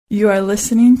You are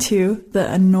listening to the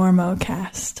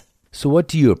Enormocast. So what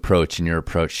do you approach in your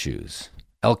approach shoes?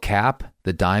 El Cap,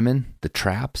 the Diamond, the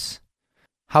Traps?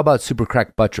 How about Super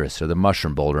Crack Buttress or the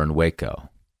Mushroom Boulder in Waco?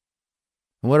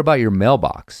 And what about your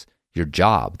mailbox, your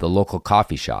job, the local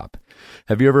coffee shop?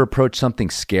 Have you ever approached something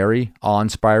scary,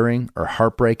 awe-inspiring, or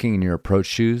heartbreaking in your approach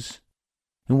shoes?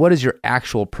 And what is your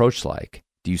actual approach like?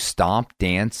 Do you stomp,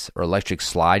 dance, or electric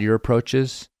slide your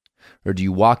approaches? Or do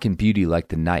you walk in beauty like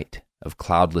the night of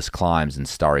cloudless climbs and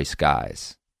starry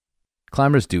skies?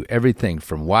 Climbers do everything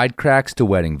from wide cracks to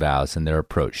wedding vows in their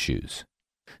approach shoes.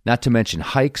 Not to mention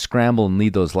hike, scramble, and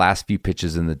lead those last few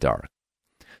pitches in the dark.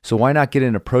 So why not get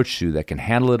an approach shoe that can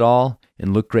handle it all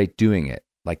and look great doing it,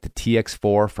 like the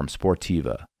TX4 from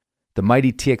Sportiva? The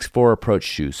mighty TX4 approach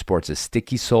shoe sports a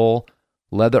sticky sole,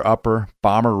 leather upper,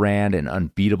 bomber rand, and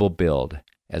unbeatable build,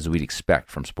 as we'd expect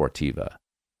from Sportiva.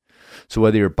 So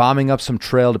whether you're bombing up some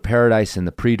trail to paradise in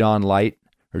the pre-dawn light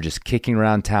or just kicking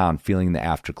around town feeling the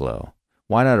afterglow,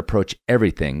 why not approach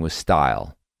everything with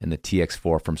style in the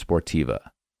TX4 from Sportiva?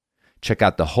 Check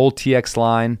out the whole TX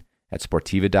line at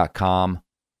Sportiva.com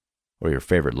or your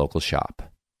favorite local shop.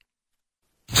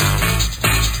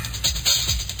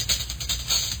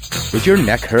 Does your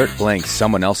neck hurt playing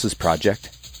someone else's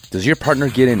project? Does your partner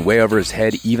get in way over his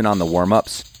head even on the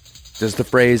warm-ups? Does the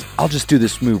phrase, "I'll just do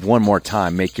this move one more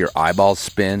time," make your eyeballs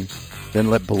spin?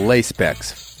 Then let Belay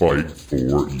Specs fight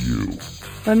for you.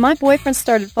 When my boyfriend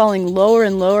started falling lower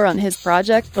and lower on his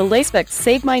project, Belay Specs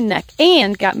saved my neck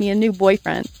and got me a new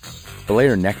boyfriend.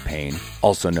 Belayer neck pain,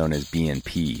 also known as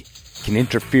BNP, can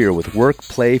interfere with work,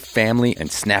 play, family,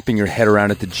 and snapping your head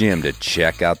around at the gym to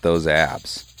check out those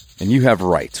abs. And you have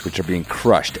rights, which are being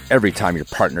crushed every time your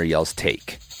partner yells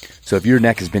take. So if your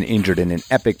neck has been injured in an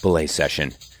epic belay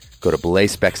session, go to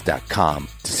belayspecs.com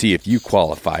to see if you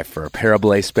qualify for a pair of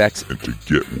belay specs and to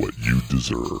get what you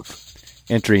deserve.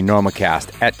 Enter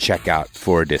Enormocast at checkout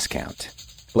for a discount.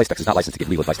 Belay Specs is not licensed to give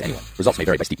legal advice to anyone. Results may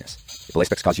vary by steepness. If Belay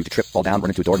Specs cause you to trip, fall down,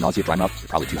 run into a door, nausea, dry mouth, you're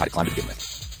probably too high to climb to begin with.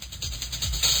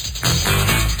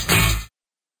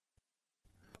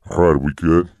 All right, we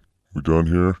good? We done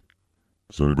here?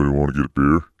 Does anybody want to get a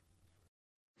beer?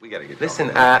 We gotta get Listen,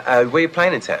 where are you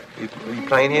playing in town? Are you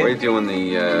playing here? We're doing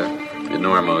the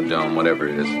Normo Dome, whatever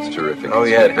it is. It's terrific. Oh,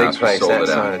 it's yeah, the big place, that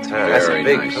side of town. That's a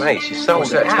big place. You sold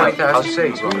that, it out. 20,000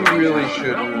 seats. You really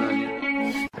should.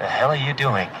 The hell are you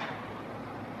doing?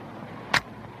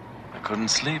 I couldn't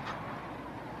sleep.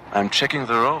 I'm checking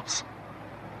the ropes.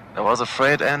 There was a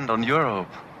frayed end on your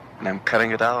rope, and I'm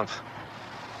cutting it out.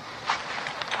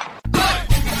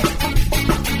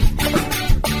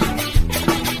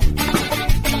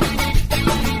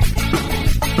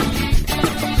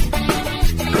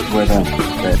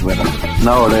 Bad weather.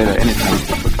 No, later, anytime.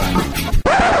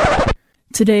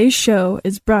 Today's show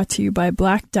is brought to you by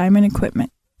Black Diamond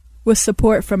Equipment, with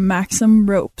support from Maxim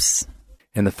Ropes.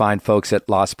 And the fine folks at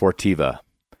La Sportiva.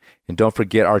 And don't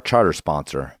forget our charter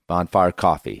sponsor, Bonfire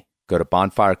Coffee. Go to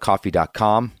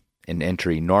bonfirecoffee.com and enter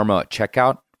Enorma at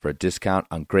checkout for a discount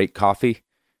on great coffee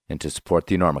and to support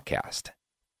the Enormocast.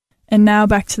 And now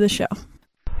back to the show.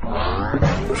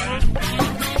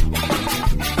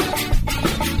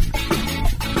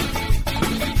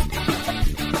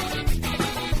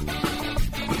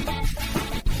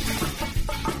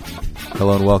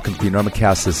 Hello and welcome to the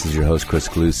Enormocast. This is your host, Chris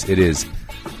Gluce. It is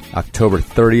October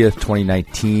 30th,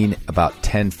 2019, about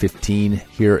 10:15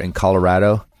 here in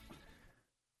Colorado.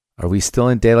 Are we still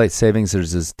in daylight savings, or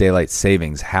does this daylight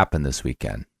savings happen this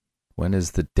weekend? When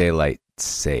is the daylight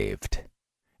saved?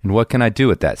 And what can I do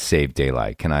with that saved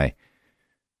daylight? Can I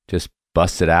just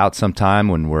bust it out sometime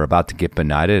when we're about to get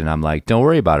benighted and I'm like, don't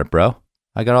worry about it, bro.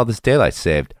 I got all this daylight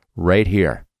saved right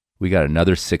here. We got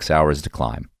another 6 hours to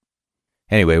climb.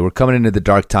 Anyway, we're coming into the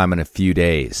dark time in a few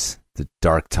days. The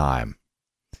dark time.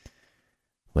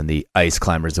 When the ice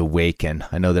climbers awaken.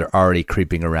 I know they're already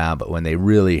creeping around, but when they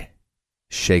really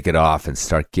shake it off and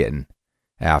start getting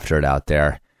after it out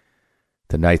there,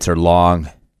 the nights are long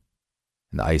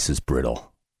and the ice is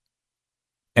brittle.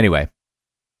 Anyway,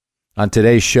 on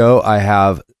today's show, I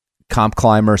have comp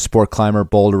climber, sport climber,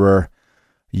 boulderer,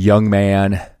 young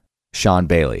man, Sean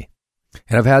Bailey.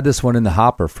 And I've had this one in the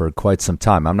hopper for quite some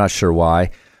time. I'm not sure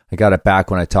why. I got it back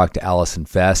when I talked to Allison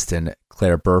Fest and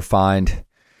Claire Burfind.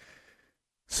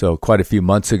 So quite a few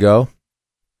months ago.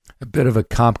 A bit of a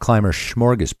comp climber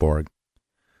smorgasbord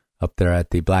up there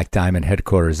at the Black Diamond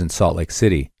headquarters in Salt Lake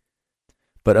City.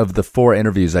 But of the 4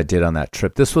 interviews I did on that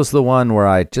trip, this was the one where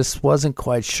I just wasn't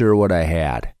quite sure what I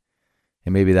had.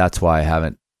 And maybe that's why I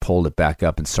haven't pulled it back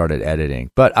up and started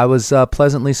editing. But I was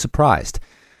pleasantly surprised.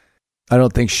 I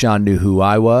don't think Sean knew who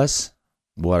I was,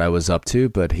 what I was up to,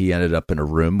 but he ended up in a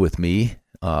room with me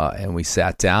and we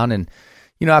sat down, and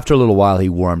after a little while he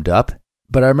warmed up.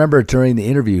 But I remember during the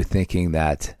interview thinking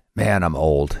that, man, I'm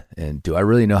old, and do I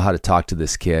really know how to talk to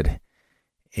this kid?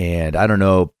 And I don't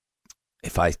know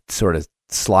if I sort of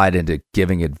slide into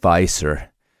giving advice or,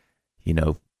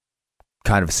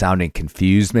 kind of sounding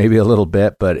confused maybe a little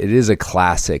bit, but it is a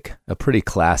pretty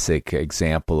classic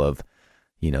example of,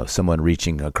 someone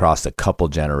reaching across a couple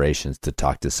generations to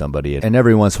talk to somebody, and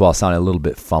every once in a while sounding a little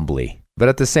bit fumbly. But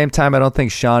at the same time, I don't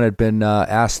think Sean had been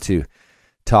asked to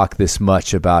talk this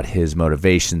much about his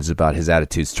motivations, about his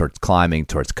attitudes towards climbing,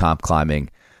 towards comp climbing.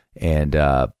 And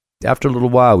after a little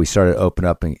while, we started to open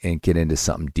up and get into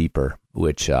something deeper,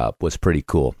 which was pretty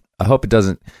cool. I hope it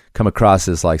doesn't come across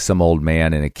as like some old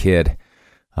man and a kid,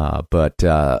 but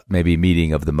maybe a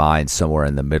meeting of the minds somewhere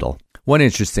in the middle. One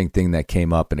interesting thing that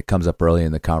came up, and it comes up early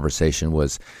in the conversation,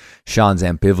 was Sean's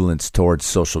ambivalence towards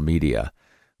social media,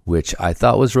 which I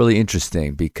thought was really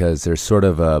interesting because there's sort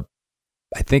of a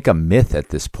myth at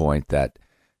this point that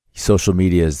social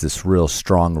media is this real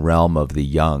strong realm of the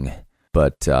young.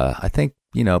 But I think,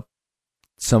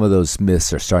 some of those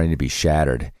myths are starting to be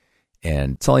shattered.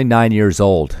 And it's only 9 years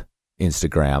old,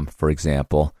 Instagram, for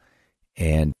example.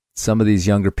 And some of these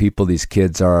younger people, these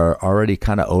kids, are already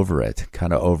kind of over it,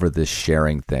 kind of over this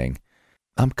sharing thing.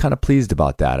 I'm kind of pleased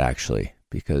about that, actually,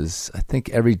 because I think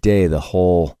every day the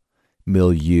whole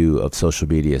milieu of social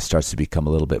media starts to become a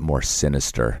little bit more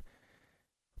sinister,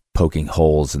 poking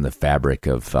holes in the fabric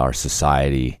of our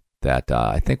society that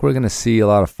I think we're going to see a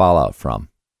lot of fallout from.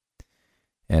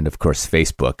 And of course,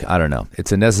 Facebook, I don't know.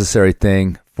 It's a necessary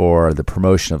thing for the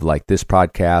promotion of like this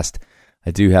podcast.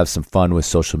 I do have some fun with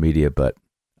social media, but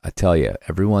I tell you,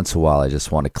 every once in a while, I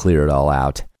just want to clear it all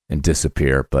out and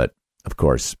disappear. But of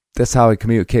course, that's how I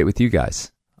communicate with you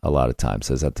guys a lot of times,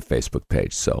 is at the Facebook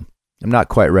page. So I'm not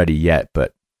quite ready yet,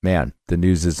 but man, the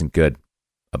news isn't good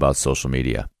about social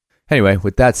media. Anyway,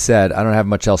 with that said, I don't have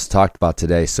much else to talk about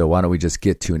today, so why don't we just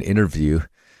get to an interview,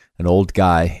 an old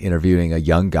guy interviewing a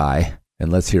young guy,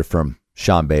 and let's hear from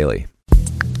Sean Bailey.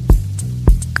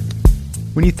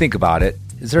 When you think about it,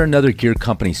 is there another gear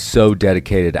company so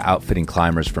dedicated to outfitting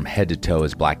climbers from head to toe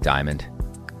as Black Diamond?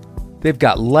 They've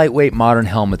got lightweight modern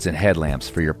helmets and headlamps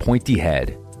for your pointy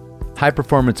head,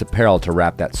 high-performance apparel to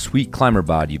wrap that sweet climber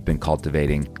bod you've been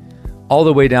cultivating, all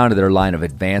the way down to their line of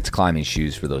advanced climbing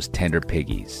shoes for those tender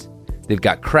piggies. They've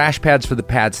got crash pads for the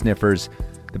pad sniffers,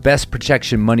 the best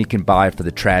protection money can buy for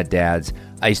the trad dads,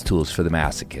 ice tools for the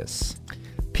masochists.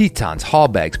 Pitons, haul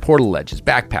bags, portal ledges,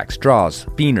 backpacks, draws,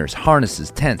 beaners,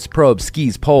 harnesses, tents, probes,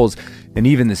 skis, poles, and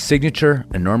even the signature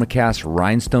Enormocast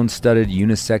rhinestone-studded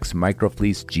unisex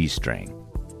microfleece G-string.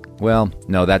 Well,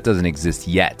 no, that doesn't exist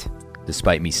yet,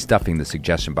 despite me stuffing the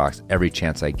suggestion box every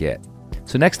chance I get.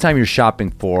 So next time you're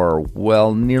shopping for,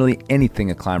 well, nearly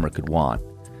anything a climber could want,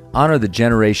 honor the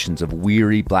generations of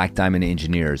weary Black Diamond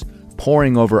engineers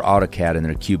poring over AutoCAD in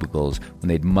their cubicles when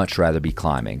they'd much rather be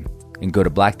climbing. And go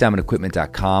to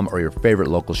blackdiamondequipment.com or your favorite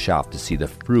local shop to see the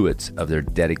fruits of their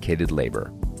dedicated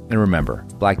labor. And remember,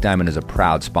 Black Diamond is a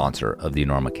proud sponsor of the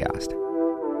Enormocast.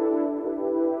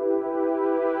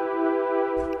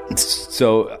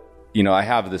 So, I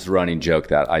have this running joke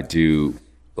that I do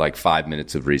like 5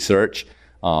 minutes of research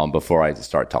before I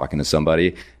start talking to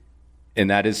somebody. And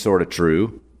that is sort of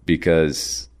true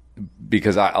because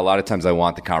a lot of times I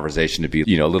want the conversation to be,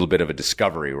 a little bit of a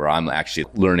discovery where I'm actually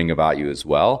learning about you as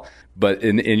well. But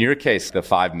in your case, the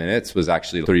 5 minutes was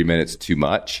actually 3 minutes too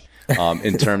much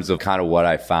in terms of kind of what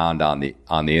I found on the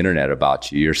internet about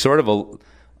you. You're sort of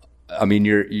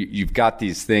you've got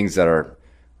these things that are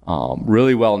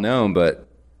really well known, but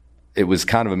it was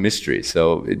kind of a mystery.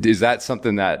 So is that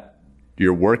something that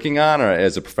you're working on, or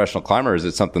as a professional climber, or is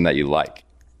it something that you like?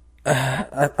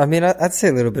 I'd say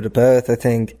a little bit of both. I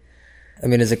think,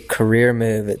 as a career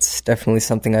move, it's definitely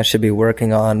something I should be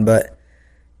working on. But,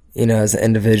 as an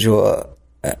individual,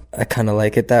 I kind of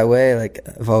like it that way. Like,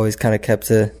 I've always kind of kept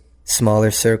a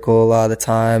smaller circle a lot of the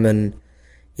time and,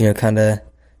 kind of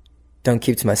don't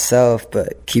keep to myself,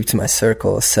 but keep to my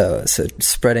circle. So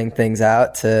spreading things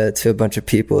out to a bunch of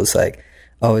people is like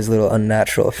always a little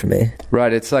unnatural for me.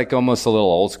 Right. It's like almost a little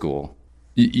old school.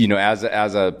 As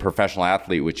a professional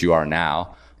athlete, which you are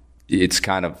now, it's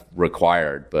kind of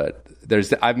required. But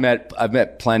I've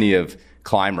met plenty of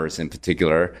climbers in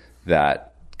particular that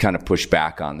kind of push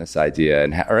back on this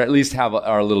idea, or at least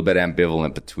are a little bit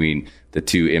ambivalent between the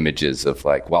two images of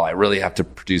like, well, I really have to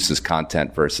produce this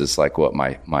content versus like what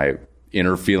my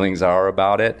inner feelings are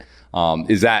about it.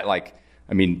 Is that like,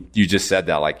 you just said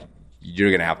that, like,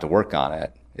 you're going to have to work on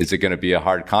it. Is it going to be a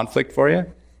hard conflict for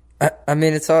you?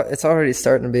 It's already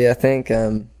starting to be, I think.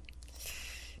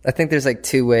 I think there's like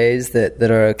two ways that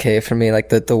are okay for me. Like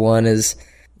the one is,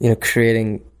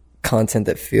 creating content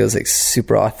that feels like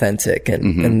super authentic,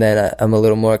 and then I'm a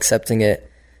little more accepting of it.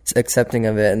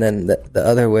 And then the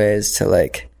other way is to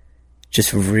like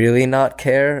just really not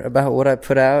care about what I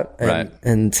put out,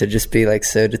 and to just be like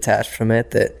so detached from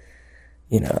it that,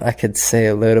 I could say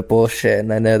a load of bullshit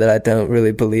and I know that I don't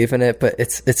really believe in it, but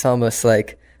it's almost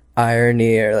like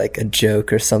irony or like a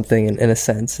joke or something in a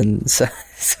sense. And so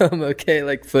I'm okay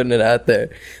like putting it out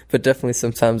there, but definitely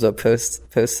sometimes I'll post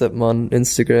something on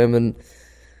Instagram and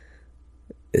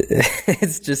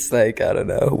it's just like, I don't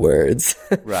know, words.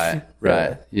 Right.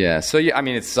 Yeah. So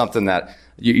it's something that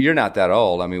you're not that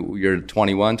old. I mean, you're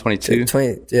 21, 22?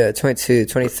 22,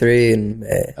 23 in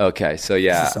May. Okay. So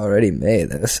yeah. It's already May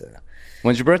though. So.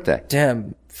 When's your birthday?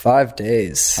 Damn, 5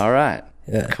 days. All right.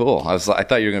 Yeah. Cool. I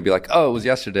thought you were going to be like, oh, it was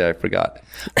yesterday. I forgot.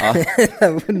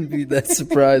 That wouldn't be that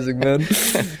surprising, man.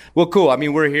 Well, cool. I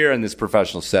mean, we're here in this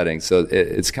professional setting. So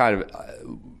it's kind of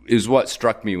is what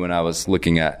struck me when I was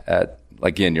looking at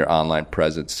again, your online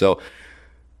presence. So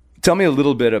tell me a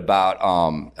little bit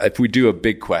about, if we do a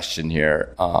big question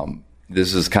here,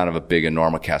 this is kind of a big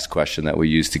Enormocast question that we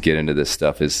use to get into this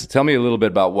stuff, is tell me a little bit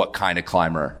about what kind of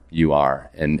climber you are.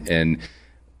 And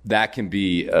that can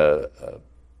be a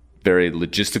very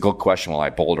logistical question. Well, I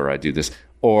boulder, I do this.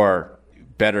 Or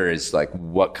better is like,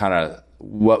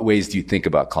 what ways do you think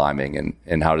about climbing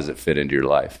and how does it fit into your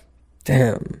life?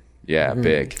 Damn. Yeah,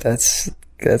 big.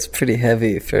 That's pretty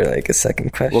heavy for like a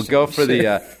second question. We'll go for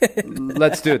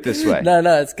let's do it this way. No,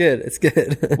 it's good. It's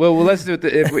good. Well, let's do it.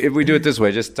 If we do it this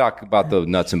way, just talk about the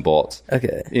nuts and bolts.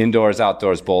 Okay. Indoors,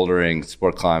 outdoors, bouldering,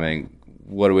 sport climbing.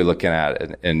 What are we looking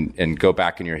at? And go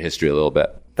back in your history a little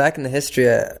bit. Back in the history,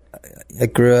 I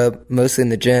grew up mostly in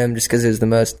the gym just because it was the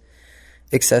most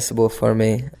accessible for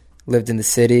me. Lived in the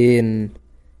city and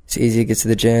it's easy to get to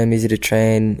the gym, easy to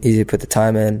train, easy to put the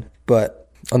time in. But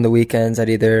on the weekends, I'd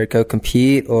either go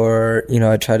compete or,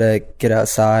 I'd try to get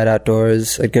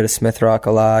outdoors. I'd go to Smith Rock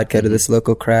a lot, go to this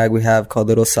local crag we have called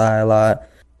Little Si a lot.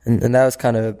 And that was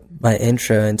kind of my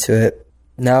intro into it.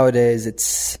 Nowadays,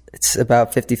 it's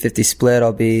about 50-50 split.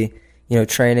 I'll be,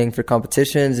 training for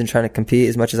competitions and trying to compete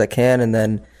as much as I can. And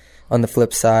then on the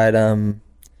flip side,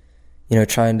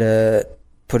 trying to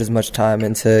put as much time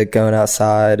into going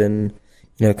outside and,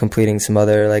 completing some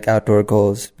other like outdoor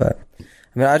goals. But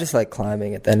I mean, I just like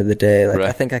climbing at the end of the day. Like, right.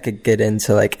 I think I could get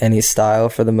into like any style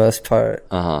for the most part.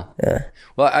 Yeah.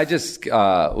 Well, I just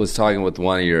was talking with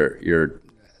one of your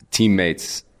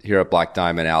teammates here at Black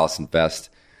Diamond, Allison Best,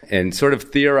 and sort of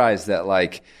theorized that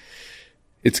like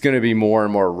it's going to be more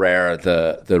and more rare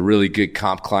the really good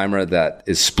comp climber that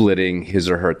is splitting his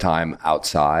or her time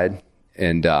outside.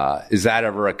 And is that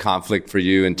ever a conflict for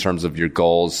you in terms of your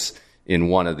goals in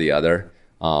one or the other?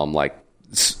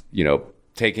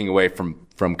 Taking away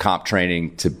from comp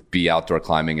training to be outdoor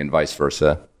climbing and vice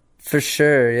versa? For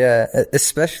sure, yeah.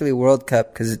 Especially World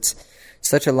Cup, because it's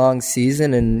such a long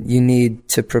season and you need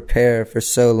to prepare for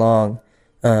so long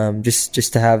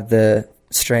just to have the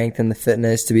strength and the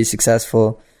fitness to be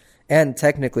successful. And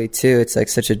technically, too, it's like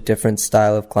such a different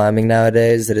style of climbing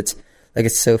nowadays that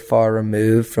it's so far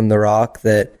removed from the rock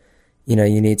that,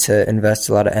 you need to invest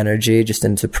a lot of energy just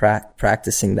into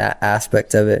practicing that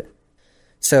aspect of it.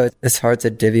 So it's hard to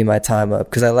divvy my time up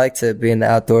because I like to be in the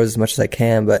outdoors as much as I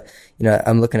can. But,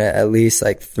 I'm looking at least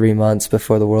like 3 months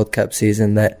before the World Cup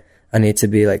season that I need to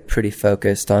be like pretty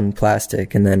focused on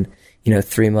plastic. And then,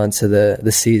 3 months of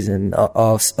the season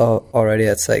already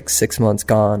that's like 6 months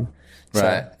gone. So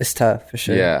right. It's tough for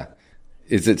sure. Yeah.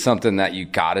 Is it something that you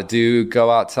got to go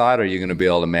outside, or are you going to be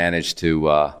able to manage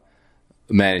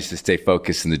to stay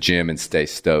focused in the gym and stay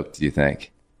stoked, do you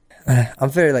think? I'm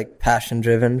very like passion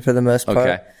driven for the most part.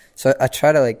 Okay. So I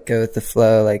try to like go with the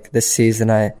flow. Like this season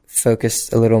I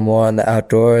focused a little more on the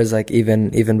outdoors, like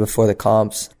even before the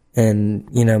comps. And,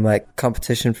 my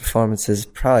competition performances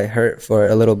probably hurt for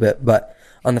it a little bit. But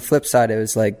on the flip side, it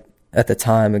was like at the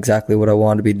time exactly what I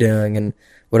wanted to be doing and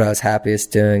what I was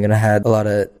happiest doing. And I had a lot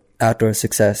of outdoor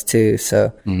success too.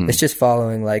 So it's just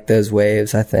following like those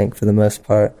waves, I think, for the most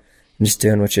part, and just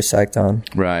doing what you're psyched on.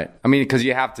 Right. I mean, because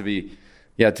you have to be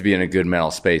in a good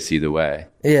mental space either way.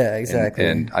 Yeah, exactly.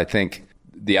 And I think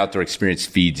the outdoor experience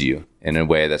feeds you in a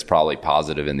way that's probably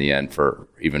positive in the end for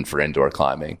indoor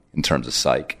climbing in terms of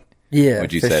psych. Yeah.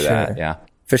 Would you say that? Yeah.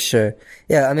 For sure.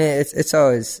 Yeah. I mean, it's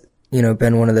always,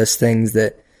 been one of those things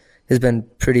that has been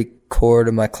pretty core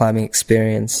to my climbing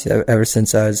experience ever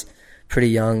since I was pretty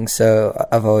young. So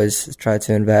I've always tried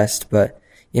to invest, but,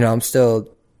 I'm still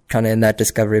kind of in that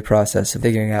discovery process of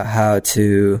figuring out how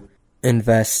to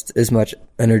invest as much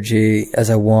energy as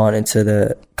I want into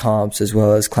the comps as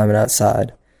well as climbing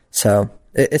outside. So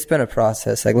it's been a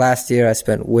process. Like last year I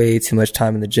spent way too much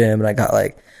time in the gym and I got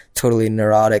like totally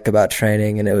neurotic about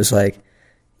training, and it was like,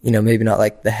 you know, maybe not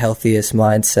like the healthiest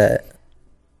mindset.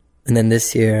 And then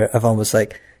this year I've almost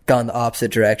like gone the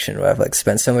opposite direction, where I've like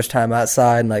spent so much time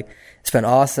outside, and like it's been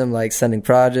awesome, like sending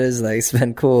projects, like it's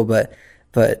been cool,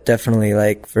 but definitely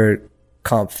like for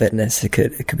comp fitness, it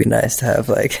could be nice to have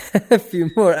like a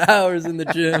few more hours in the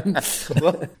gym.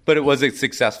 Well, but was it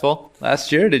successful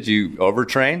last year? Did you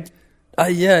overtrain?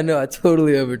 Yeah, no, I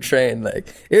totally overtrained.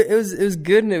 Like it was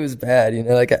good and it was bad. You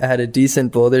know, like I had a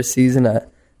decent boulder season. I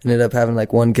ended up having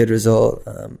like one good result.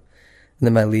 And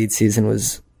then my lead season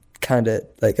was kind of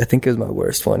like, I think it was my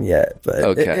worst one yet,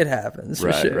 but it happens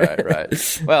for sure.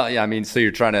 Right. Well, yeah, I mean, so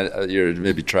you're trying to,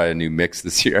 maybe try a new mix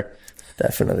this year.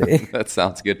 Definitely. That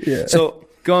sounds good. Yeah. So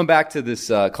going back to this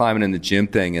climbing in the gym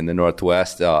thing in the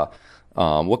Northwest,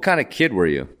 what kind of kid were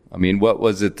you? I mean, what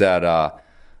was it that,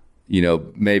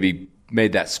 maybe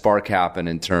made that spark happen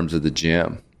in terms of the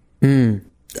gym?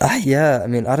 Yeah, I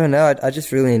mean, I don't know. I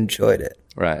just really enjoyed it.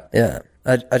 Right. Yeah.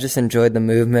 I just enjoyed the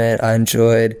movement. I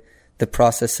enjoyed the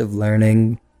process of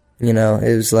learning. You know,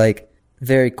 it was like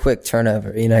very quick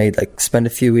turnover. You know, you'd like spend a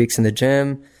few weeks in the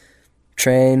gym,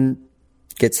 train,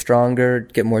 get stronger,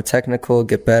 get more technical,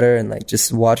 get better. And like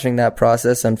just watching that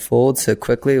process unfold so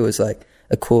quickly was like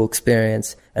a cool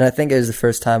experience. And I think it was the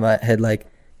first time I had like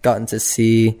gotten to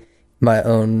see my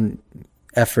own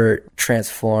effort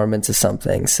transform into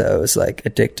something. So it was like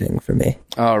addicting for me.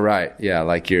 Oh, right. Yeah.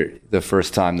 Like you're the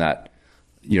first time that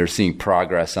you're seeing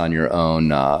progress on your own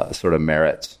sort of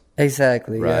merits.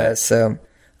 Exactly. Right. Yeah. So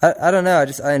I don't know.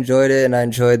 I enjoyed it, and I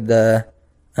enjoyed the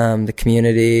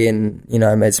community, and, you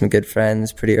know, I made some good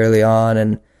friends pretty early on,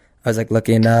 and I was like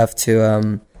lucky enough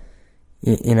to,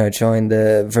 join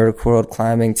the Vertical World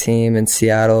Climbing team in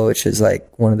Seattle, which is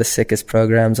like one of the sickest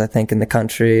programs I think in the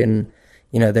country. And,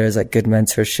 you know, there's like good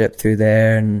mentorship through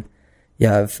there, and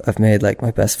yeah, I've made like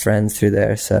my best friends through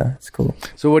there. So it's cool.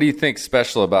 So what do you think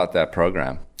special about that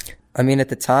program? I mean, at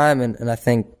the time, and I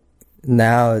think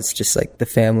now, it's just like the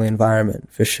family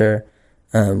environment for sure.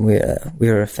 We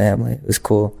were a family. It was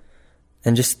cool.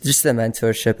 And just the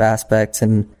mentorship aspect,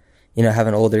 and, you know,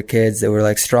 having older kids that were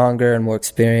like stronger and more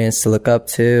experienced to look up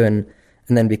to, and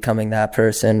then becoming that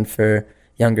person for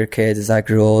younger kids as I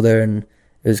grew older. And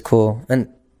it was cool. And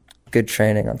good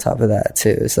training on top of that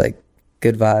too. It's like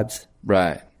good vibes.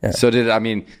 Right. Yeah. So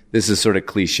this is sort of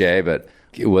cliche, but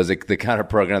was it the kind of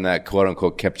program that quote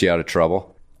unquote kept you out of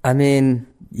trouble? I mean,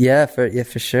 yeah, for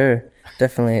sure.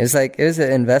 Definitely. It was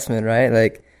an investment, right?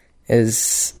 Like it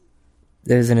was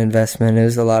an investment. It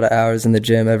was a lot of hours in the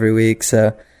gym every week. So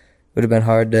it would have been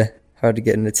hard to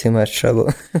get into too much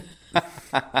trouble.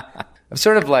 I've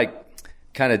sort of like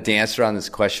kind of danced around this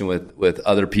question with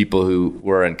other people who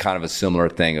were in kind of a similar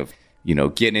thing of, you know,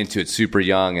 getting into it super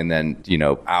young and then, you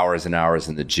know, hours and hours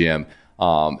in the gym.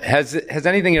 Has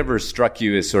anything ever struck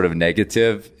you as sort of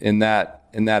negative in that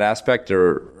aspect,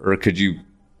 or could you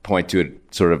point to it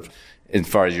sort of, as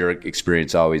far as your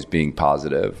experience, always being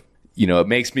positive? You know, it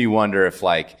makes me wonder if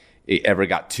like it ever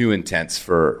got too intense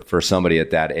for somebody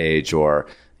at that age, or,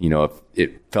 you know, if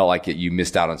it felt like you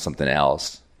missed out on something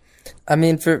else. I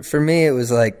mean, for me, it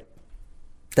was like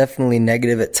definitely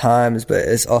negative at times, but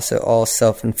it's also all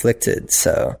self-inflicted.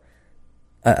 So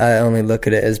I only look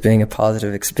at it as being a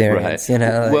positive experience, right. You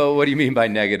know? Like, well, what do you mean by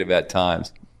negative at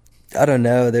times? I don't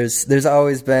know. There's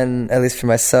always been, at least for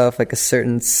myself, like a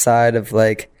certain side of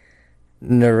like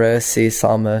neurosis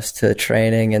almost to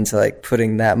training and to like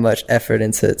putting that much effort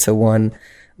into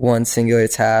one singular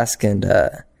task. And,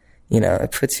 you know,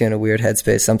 it puts you in a weird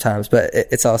headspace sometimes, but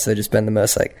it's also just been the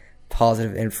most like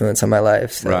positive influence on my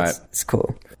life. So right. It's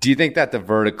cool. Do you think that the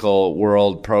Vertical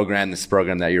World program, this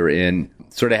program that you were in,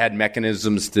 sort of had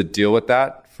mechanisms to deal with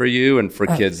that for you and for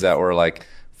kids that were like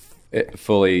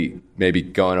fully maybe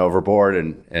going overboard?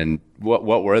 And what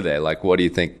were they? Like, what do you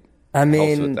think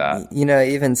helps with that? You know,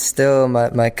 even still,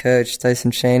 my coach,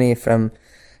 Tyson Chaney from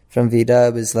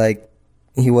VW is like,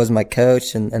 he was my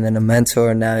coach and then a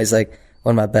mentor. And now he's like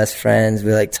one of my best friends.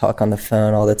 We like talk on the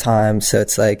phone all the time. So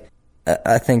it's like,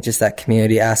 I think just that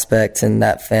community aspect and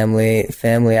that family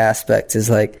aspect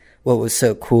is like what was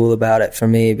so cool about it for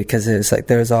me, because it was like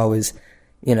there was always,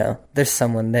 you know, there's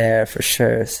someone there for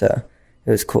sure. So it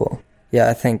was cool. Yeah,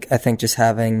 I think just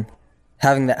having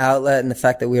the outlet and the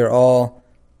fact that we were all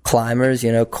climbers,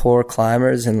 you know, core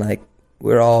climbers, and like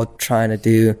we're all trying to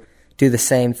do the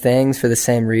same things for the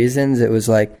same reasons. It was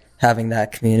like having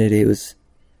that community was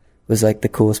like the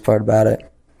coolest part about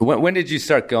it. When did you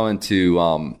start going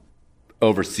to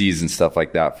overseas and stuff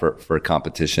like that for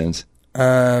competitions?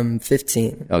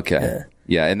 15. Okay.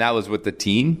 Yeah. And that was with the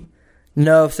team?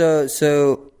 No,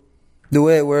 so the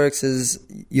way it works is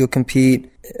you'll compete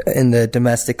in the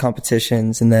domestic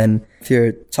competitions, and then if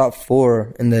you're top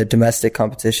 4 in the domestic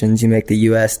competitions, you make the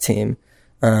U.S. team,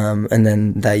 and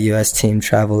then that U.S. team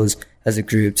travels as a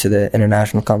group to the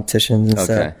international competitions. And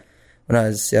so when I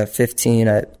was 15,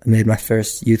 I made my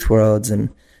first Youth Worlds, and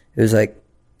it was like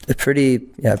a pretty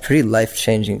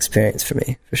life-changing experience for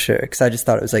me, for sure, because I just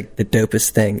thought it was like the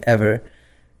dopest thing ever.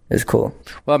 It was cool.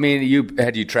 Well, I mean,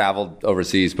 had you traveled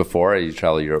overseas before? Or you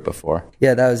traveled Europe before?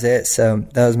 Yeah, that was it. So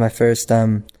that was my first,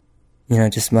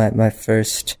 just my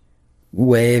first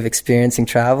way of experiencing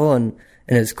travel, and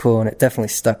it was cool, and it definitely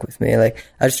stuck with me. Like,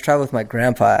 I just traveled with my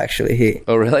grandpa, actually.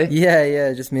 Oh, really?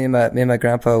 Yeah. Just me and my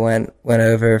grandpa went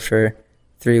over for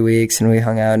 3 weeks, and we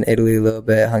hung out in Italy a little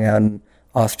bit, hung out in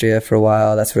Austria for a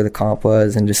while. That's where the comp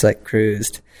was, and just like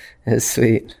cruised. It was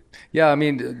sweet. Yeah, I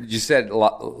mean, you said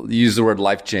you used the word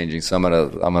life changing, so I'm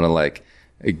gonna like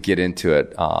get into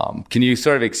it. Can you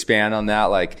sort of expand on that?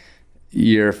 Like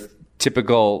your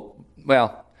typical,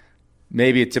 well,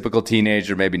 maybe a typical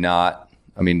teenager, maybe not.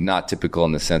 I mean, not typical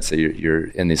in the sense that you're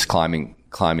in this climbing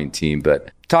team, but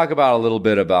talk about a little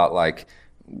bit about like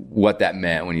what that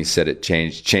meant when you said it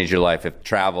changed your life, if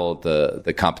travel,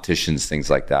 the competitions, things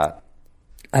like that.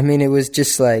 I mean, it was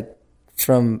just like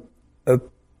from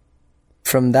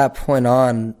that point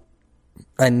on,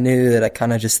 I knew that I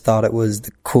kind of just thought it was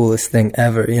the coolest thing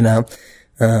ever, you know?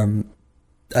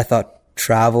 I thought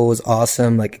travel was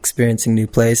awesome, like experiencing new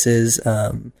places.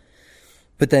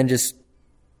 But then just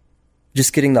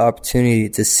getting the opportunity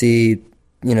to see,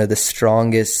 you know, the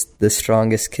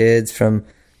strongest kids from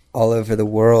all over the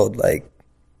world, like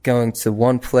going to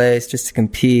one place just to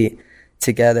compete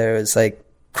together was like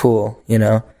cool, you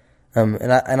know?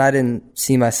 And I didn't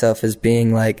see myself as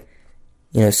being like,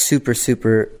 you know, super,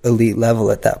 super elite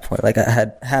level at that point. Like I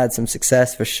had some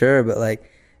success for sure, but like,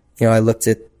 you know, I looked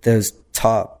at those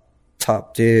top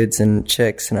dudes and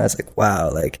chicks, and I was like,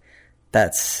 wow, like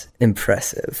that's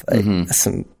impressive. Like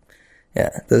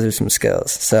those are some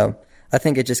skills. So I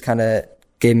think it just kind of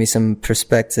gave me some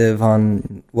perspective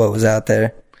on what was out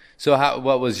there. So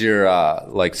what was your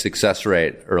like success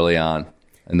rate early on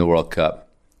in the World Cup?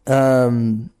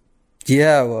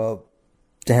 Yeah, well,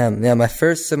 damn. Yeah, my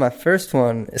first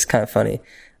one is kind of funny.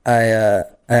 I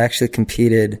actually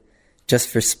competed just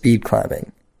for speed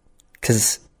climbing,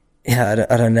 because I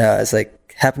don't know. I was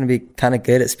like happened to be kind of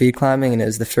good at speed climbing, and it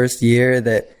was the first year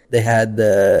that they had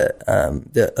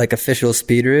the like official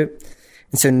speed route,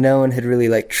 and so no one had really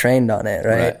like trained on it,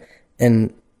 right?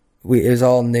 And it was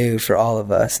all new for all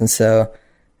of us, and so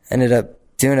I ended up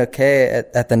doing okay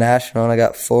at the national, and I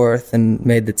got 4th and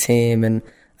made the team, and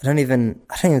I don't even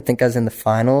think I was in the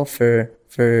final for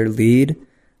lead.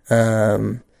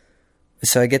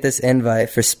 So I get this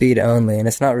invite for speed only, and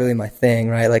it's not really my thing,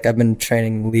 right? Like I've been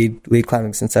training lead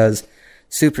climbing since I was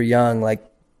super young. Like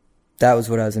that was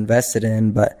what I was invested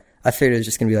in, but I figured it was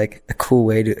just going to be like a cool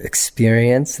way to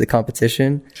experience the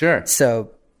competition. Sure. So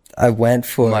I went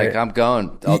for it. Like, I'm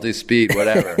going. I'll do speed,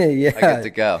 whatever. Yeah. I get to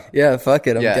go. Yeah, fuck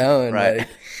it. I'm going. Right. Like,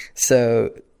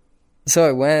 so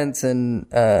I went, and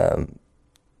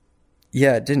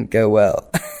it didn't go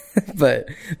well. but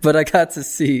I got to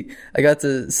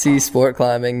see sport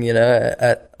climbing, you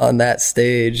know, on that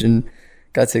stage, and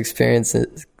got to experience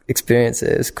it.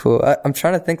 It was cool. I'm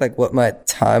trying to think like what my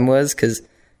time was, because,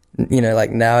 you know,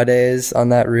 like nowadays on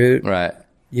that route, right,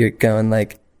 you're going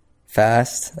like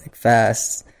fast.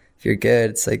 If you're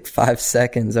good, it's like 5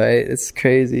 seconds, right? It's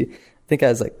crazy. I think I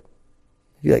was like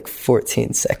maybe like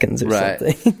 14 seconds or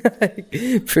something.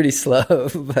 Like, pretty slow,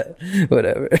 but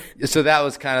whatever. So that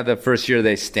was kind of the first year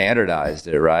they standardized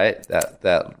it, right?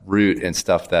 That route and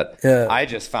stuff that I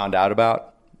just found out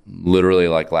about literally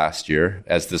like last year,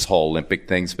 as this whole Olympic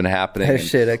thing's been happening. Oh,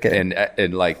 shit, okay.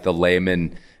 And like the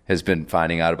layman has been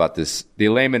finding out about this, the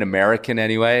layman American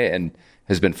anyway, and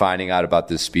has been finding out about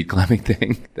this speed climbing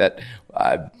thing that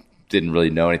I didn't really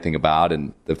know anything about.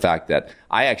 And the fact that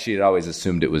I actually had always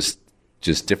assumed it was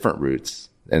just different routes.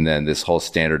 And then this whole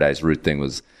standardized route thing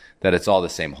was that it's all the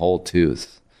same hole too.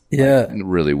 It's like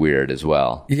really weird as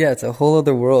well. Yeah, it's a whole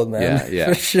other world, man.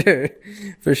 Yeah.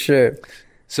 For sure.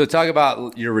 So talk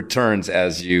about your returns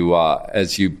as you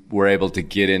were able to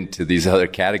get into these other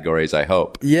categories, I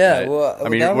hope. Yeah, right? well, I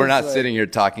mean, we're not sitting here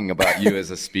talking about you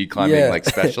as a speed climbing like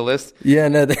specialist. Yeah,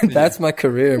 no, that's my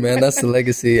career, man. That's the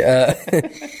legacy. I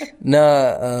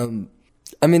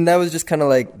mean, that was just kind of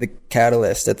like the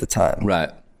catalyst at the time.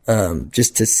 Right.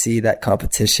 Just to see that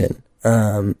competition.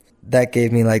 That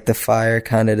gave me like the fire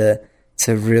kind of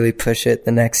to really push it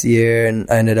the next year,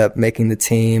 and I ended up making the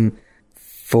team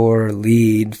for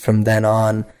lead from then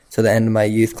on to the end of my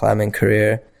youth climbing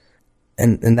career.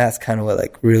 and that's kind of what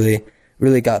like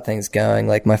really got things going.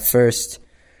 Like my first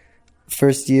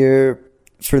year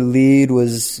for lead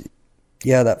was,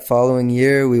 that following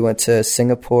year we went to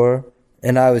Singapore,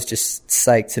 and I was just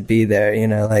psyched to be there,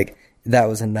 like that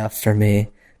was enough for me.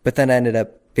 But then I ended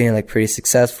up being like pretty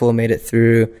successful, made it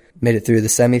through the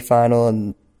semifinal,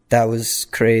 and that was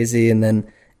crazy. And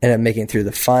then ended up making it through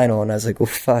the final, and I was like, well,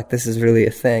 fuck, this is really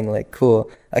a thing. Like,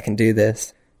 cool, I can do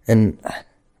this. And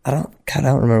I don't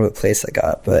remember what place I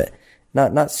got, but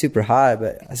not super high,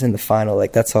 but I was in the final.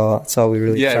 Like that's all we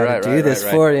really try to do this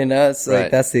for, It's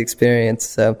like, that's the experience.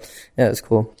 So yeah, it was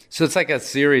cool. So it's like a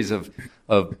series of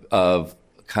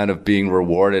kind of being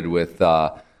rewarded with,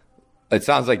 it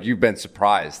sounds like you've been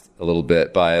surprised a little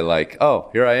bit by like, oh,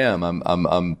 here I am.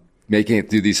 I'm making it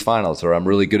through these finals, or I'm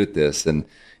really good at this. And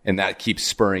that keeps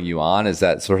spurring you on. Is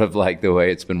that sort of like the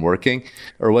way it's been working?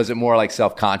 Or was it more like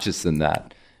self-conscious than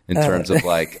that in terms of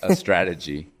like a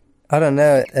strategy? I don't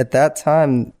know. At that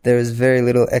time, there was very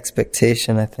little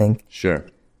expectation, I think. Sure.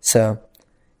 So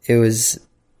it was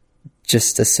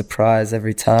just a surprise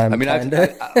every time. I mean,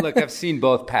 I've seen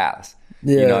both paths.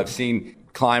 Yeah. I've seen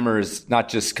climbers, not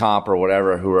just comp or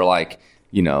whatever, who are like,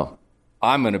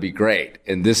 I'm going to be great,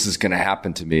 and this is going to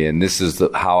happen to me, and this is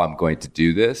how I'm going to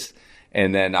do this.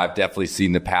 And then I've definitely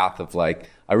seen the path of like,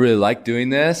 I really like doing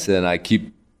this, and I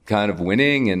keep kind of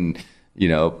winning, and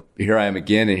here I am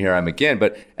again, and here I'm again.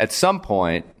 But at some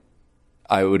point,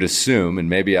 I would assume, and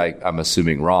maybe I'm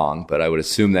assuming wrong, but I would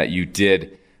assume that you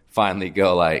did finally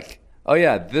go like, oh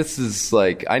yeah, this is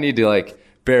like, I need to like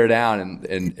bear down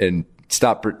and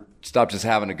stop just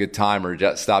having a good time,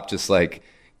 or stop just like,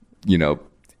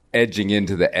 edging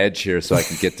into the edge here so I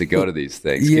can get to go to these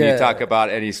things. Can you talk about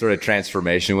any sort of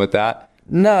transformation with that?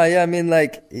 No, yeah, I mean,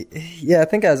 like, I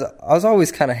think I was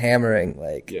always kind of hammering.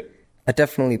 Like, I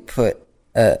definitely put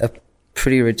a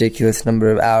pretty ridiculous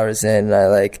number of hours in. And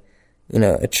I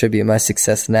attribute my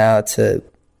success now to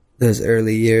those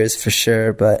early years for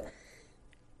sure. But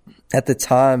at the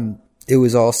time, it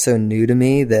was all so new to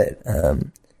me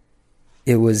that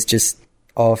it was just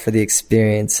all for the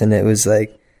experience, and it was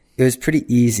like, it was pretty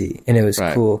easy, and it was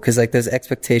cool because like those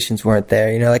expectations weren't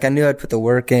there. Like I knew I'd put the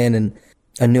work in, and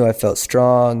I knew I felt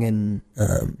strong, and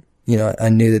I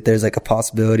knew that there's like a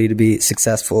possibility to be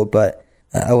successful, but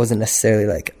I wasn't necessarily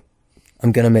like,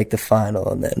 I'm gonna make the final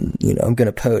and then I'm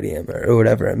gonna podium or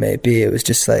whatever it may be. It was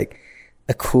just like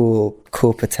a cool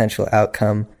potential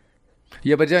outcome.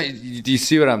 Yeah, but do you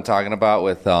see what I'm talking about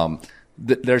with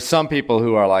there's some people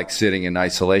who are like sitting in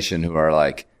isolation who are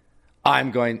like, I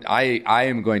am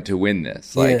going to win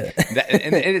this. Like,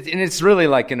 and it's really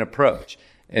like an approach,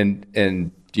 and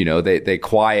they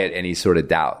quiet any sort of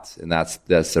doubts, and that's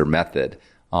their method.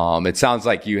 It sounds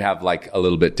like you have like a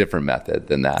little bit different method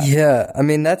than that. Yeah, I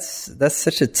mean that's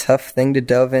such a tough thing to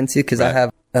delve into because I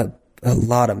have a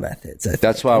lot of methods.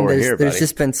 That's why we're here, buddy. There's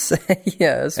just been at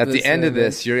the end of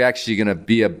this, you're actually going to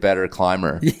be a better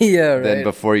climber than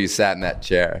before you sat in that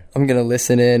chair. I'm going to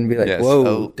listen in and be like,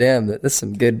 whoa, damn, there's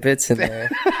some good bits in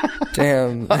there.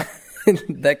 Damn,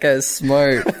 that guy's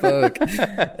smart. Fuck.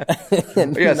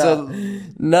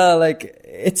 Like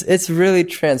it's really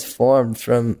transformed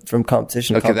from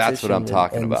competition to competition. That's what I'm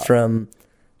talking about. From,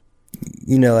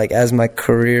 like as my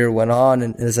career went on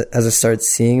and as I started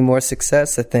seeing more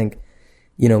success, I think,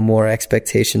 more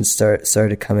expectations started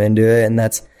to come into it. And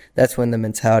that's when the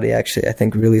mentality actually, I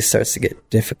think, really starts to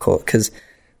get difficult. Cause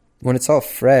when it's all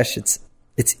fresh, it's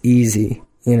easy,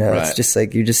 it's just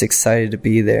like, you're just excited to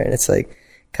be there. And it's like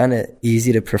kind of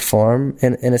easy to perform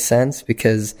in a sense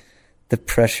because the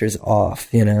pressure's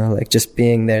off, like just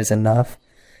being there's enough.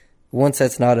 Once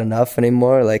that's not enough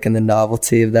anymore, like, and the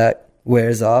novelty of that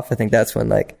wears off, I think that's when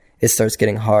like it starts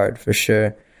getting hard for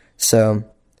sure. So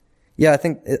yeah, I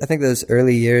think those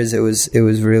early years, it was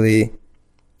really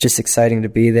just exciting to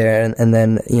be there. And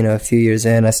then, a few years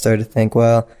in, I started to think,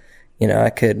 well,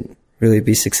 I could really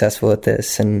be successful at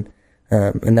this. And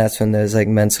that's when those like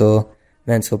mental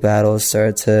battles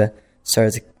started to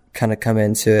kind of come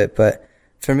into it. But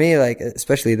for me, like,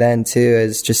 especially then too,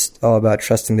 is just all about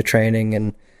trusting the training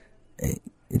and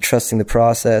trusting the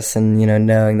process and,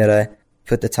 knowing that I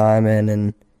put the time in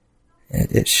and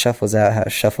it shuffles out how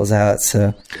it shuffles out.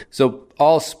 So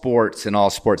all sports and all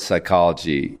sports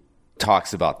psychology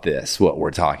talks about this, what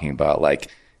we're talking about. Like,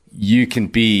 you can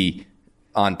be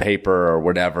on paper or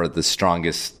whatever the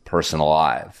strongest person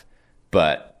alive,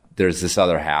 but there's this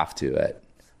other half to it.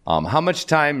 How much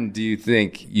time do you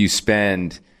think you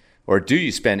spend, or do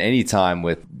you spend any time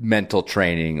with mental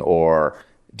training, or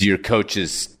do your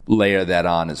coaches layer that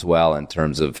on as well in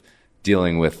terms of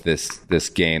dealing with this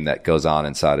game that goes on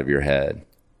inside of your head?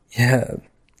 Yeah,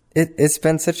 It's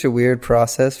been such a weird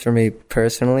process for me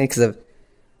personally, because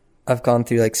I've gone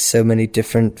through like so many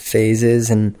different phases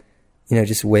and, you know,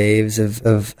 just waves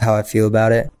of how I feel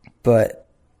about it. But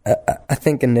I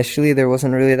think initially there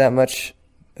wasn't really that much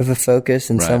of a focus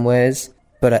in some ways,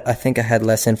 but I think I had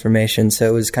less information, so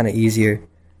it was kind of easier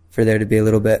for there to be a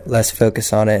little bit less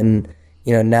focus on it. And,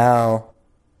 you know, now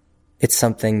it's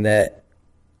something that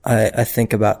I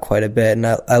think about quite a bit, and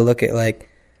I look at like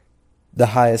the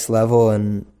highest level,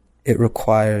 and it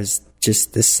requires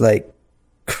just this like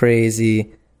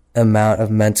crazy amount of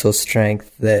mental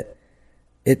strength that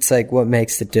it's like what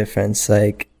makes the difference.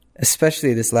 Like,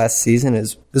 especially this last season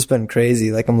has been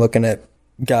crazy. Like, I'm looking at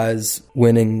guys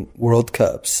winning World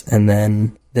Cups and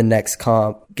then the next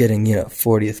comp getting, you know,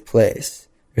 40th place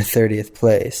or 30th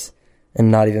place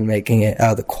and not even making it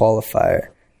out of the qualifier.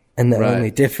 And the only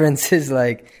difference is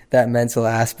like that mental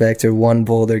aspect or one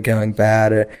boulder going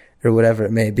bad or whatever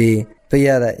it may be. But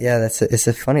it's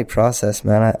a funny process,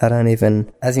 man. I don't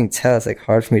even, as you can tell, it's like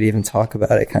hard for me to even talk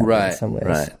about it kind of in some ways.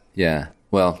 Right. Yeah.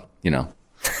 Well, you know,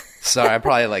 sorry, I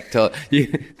probably like told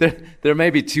you there may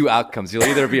be two outcomes. You'll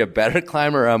either be a better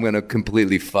climber or I'm going to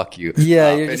completely fuck you.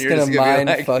 Yeah, you're just going to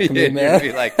mind fuck me, man.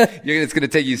 It's going to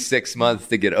take you 6 months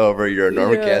to get over your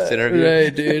Normacast interview.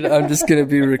 Right, dude. I'm just going to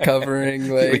be recovering.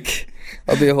 Like,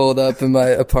 I'll be holed up in my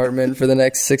apartment for the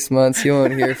next 6 months. You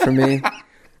won't hear from me.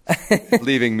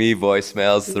 Leaving me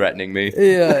voicemails threatening me.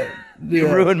 Yeah. You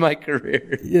ruined my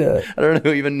career. Yeah. I don't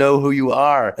even know who you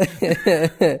are.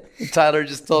 Tyler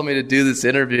just told me to do this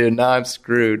interview and now I'm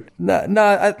screwed. No,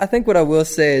 I think what I will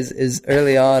say is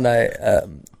early on, it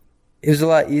was a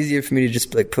lot easier for me to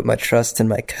just like put my trust in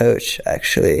my coach,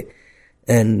 actually.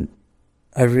 And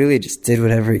I really just did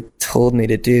whatever he told me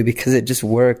to do because it just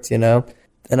worked, you know?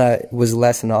 And I was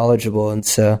less knowledgeable. And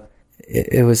so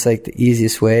it was like the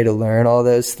easiest way to learn all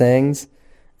those things.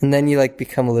 And then you like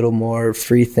become a little more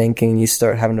free thinking. You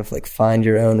start having to like find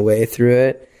your own way through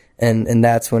it. And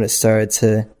that's when it started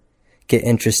to get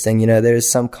interesting. You know, there's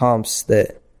some comps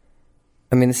that,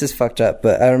 I mean, this is fucked up,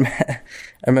 but I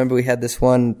remember we had this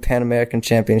one Pan American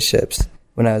Championships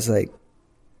when I was like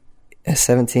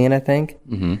 17, I think.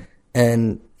 Mm-hmm.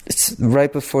 And it's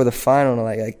right before the final, and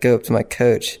I go up to my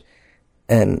coach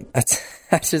and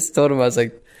I just told him, I was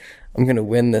like, I'm going to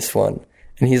win this one.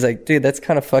 And he's like, dude, that's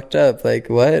kind of fucked up. Like,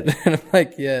 what? And I'm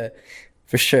like, yeah,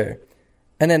 for sure.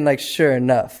 And then, like, sure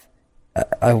enough,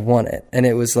 I won it. And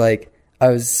it was like, I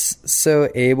was so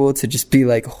able to just be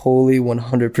like wholly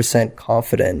 100%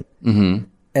 confident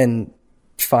and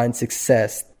find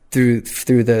success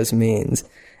through those means.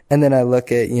 And then I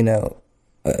look at, you know,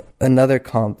 another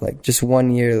comp, like just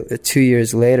 1 year, 2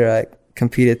 years later, I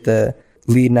competed at the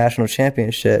lead national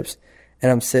championships.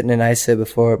 And I'm sitting in ISO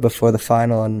before the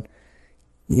final, and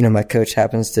you know, my coach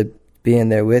happens to be in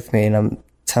there with me, and I'm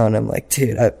telling him like,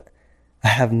 dude, I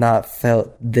have not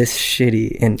felt this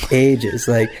shitty in ages.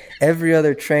 Like every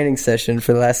other training session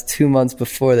for the last 2 months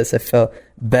before this, I felt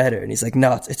better. And he's like,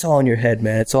 no, it's all in your head,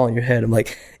 man. It's all in your head. I'm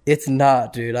like, it's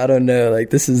not, dude. I don't know. Like,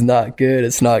 this is not good.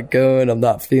 It's not going. I'm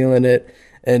not feeling it.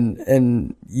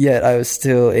 And yet I was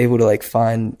still able to like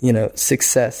find, you know,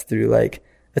 success through like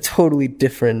a totally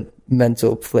different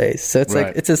mental place. So it's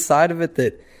like, it's a side of it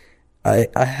that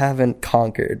I haven't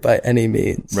conquered by any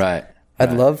means. Right.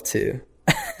 I'd love to.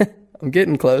 I'm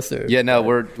getting closer. Yeah, no,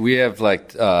 we have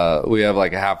like a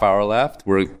half hour left.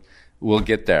 We'll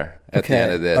get there at the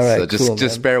end of this. Right, so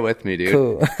just bear with me, dude.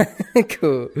 Cool.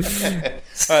 Cool.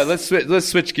 All right, let's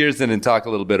switch gears then and talk a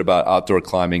little bit about outdoor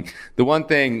climbing. The one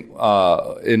thing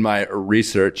in my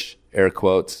research, air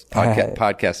quotes,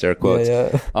 podcast air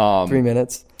quotes, 3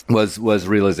 minutes was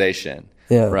realization.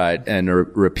 Yeah. Right, and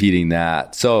repeating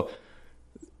that. So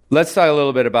let's talk a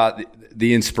little bit about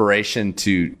the inspiration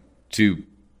to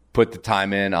put the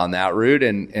time in on that route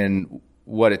and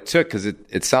what it took, because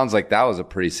it sounds like that was a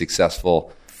pretty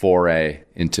successful foray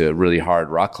into really hard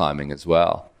rock climbing as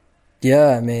well.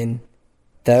 Yeah, I mean,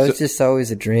 that was just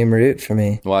always a dream route for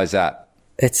me. Why is that?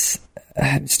 It's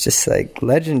just like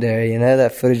legendary, you know,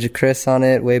 that footage of Chris on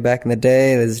it way back in the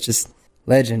day was just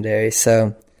legendary.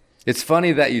 So it's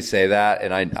funny that you say that,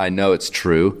 and I know it's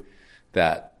true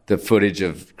that the footage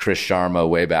of Chris Sharma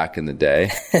way back in the day,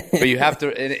 but you have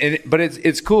to, but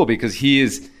it's cool because he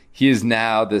is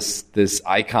now this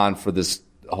icon for this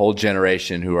whole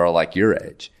generation who are like your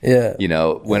age. Yeah. You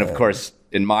know, when of course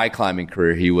in my climbing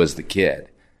career, he was the kid.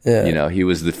 Yeah. You know, he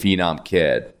was the phenom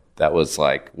kid. That was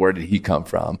like, where did he come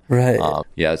from? Right.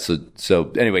 Yeah.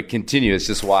 So anyway, continue. It's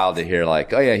just wild to hear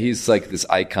like, oh yeah, he's like this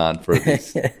icon for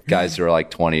these guys who are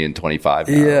like 20 and 25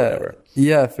 now or whatever.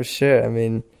 Yeah, for sure. I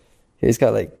mean, he's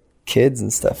got like kids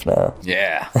and stuff now.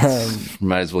 Yeah.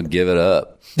 Might as well give it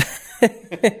up.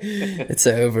 It's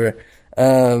over.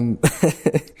 No,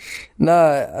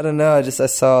 I don't know. I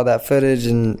saw that footage,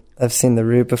 and I've seen the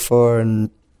route before, and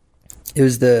it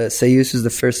was Sayus was the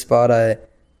first spot I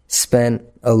spent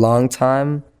a long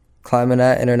time climbing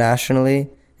at internationally,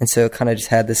 and so it kind of just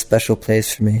had this special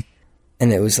place for me.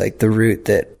 And it was like the route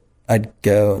that I'd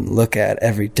go and look at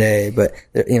every day, but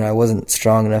I wasn't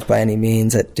strong enough by any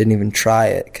means. I didn't even try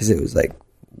it because it was like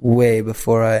way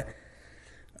before I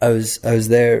was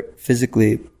there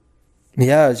physically.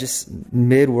 Yeah, it was just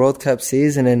mid World Cup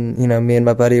season, and me and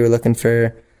my buddy were looking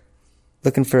for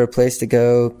a place to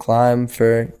go climb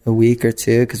for a week or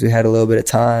two because we had a little bit of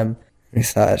time. We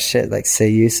thought, shit, like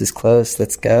Sayus is close.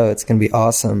 Let's go. It's gonna be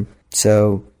awesome.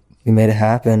 So we made it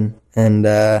happen, and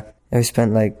we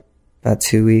spent like about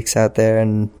 2 weeks out there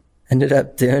and ended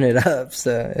up doing it up.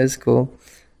 So it was cool.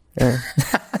 Yeah.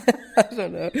 I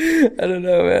don't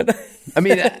know, man. I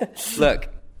mean, look,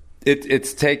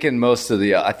 it's taken most of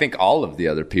I think all of the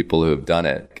other people who have done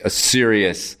it, a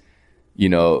serious,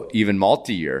 even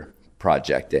multi-year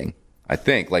projecting. I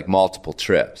think like multiple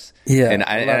trips. Yeah.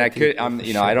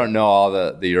 I don't know all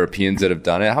the Europeans that have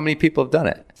done it. How many people have done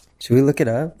it? Should we look it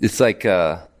up? It's like,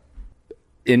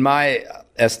 in my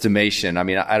estimation, I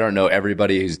mean, I don't know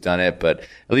everybody who's done it, but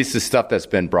at least the stuff that's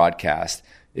been broadcast,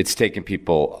 it's taken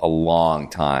people a long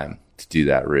time to do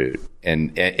that route.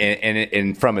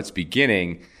 And from its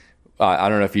beginning, I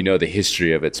don't know if you know the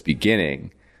history of its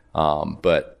beginning,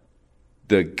 but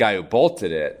the guy who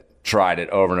bolted it tried it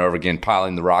over and over again,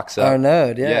 piling the rocks up.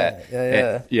 Arnaud,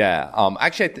 yeah.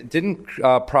 Actually, didn't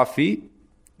Profit?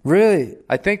 Really?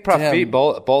 I think Profit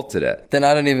bolted it. Then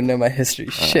I don't even know my history.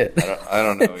 Shit. I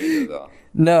don't know either, though.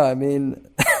 No, I mean,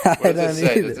 what does it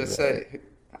say? Does it say?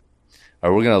 All right,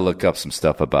 we're going to look up some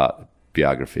stuff about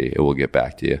biography, and we'll get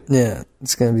back to you. Yeah,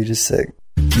 it's going to be just sick.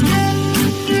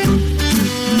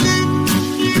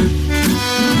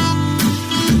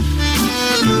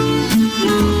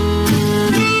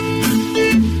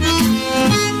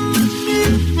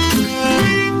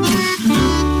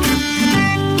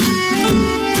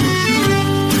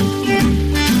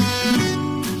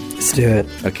 Let's do it.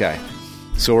 Okay.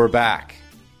 So we're back.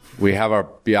 We have our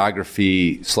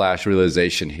biography /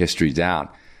 realization history down.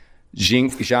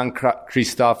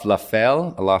 Jean-Christophe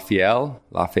Lafayette,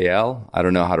 I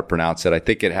don't know how to pronounce it. I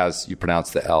think you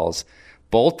pronounce the L's,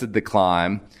 bolted the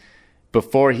climb.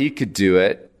 Before he could do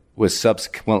it, was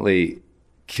subsequently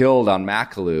killed on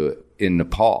Makalu in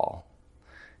Nepal.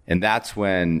 And that's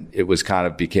when it was kind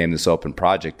of became this open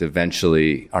project.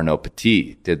 Eventually, Arnaud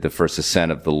Petit did the first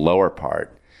ascent of the lower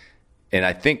part. And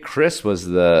I think Chris was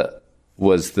the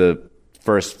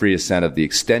first free ascent of the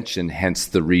extension, hence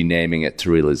the renaming it to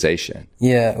Realization.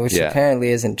 Yeah, which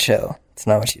apparently isn't chill. It's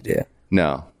not what you do.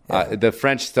 No. Yeah. The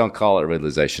French don't call it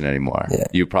Realization anymore. Yeah.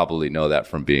 You probably know that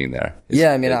from being there.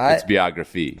 It's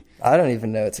biography. I don't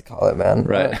even know what to call it, man.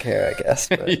 Right. I don't care, I guess.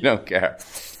 But. You don't care.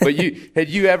 But had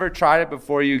you ever tried it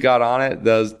before you got on it,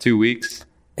 those 2 weeks?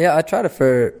 Yeah, I tried it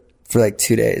for like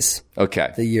 2 days.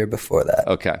 Okay. The year before that.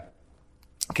 Okay.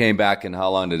 Came back, and how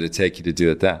long did it take you to do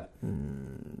it then?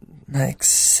 Like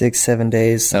 6-7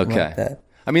 days, something like that.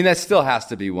 I mean, that still has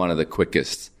to be one of the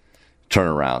quickest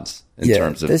turnarounds in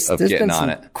terms of getting on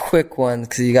it. Quick ones,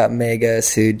 because you got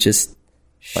Megas who just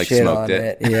shit on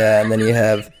it. Yeah, and then you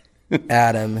have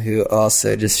Adam who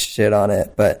also just shit on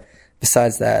it. But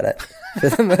besides that, for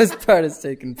the most part, it's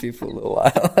taken people a little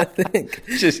while, I think.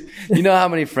 Just, you know how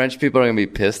many French people are going to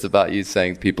be pissed about you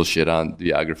saying people shit on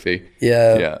biography?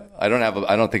 Yeah. Yeah. I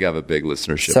don't think I have a big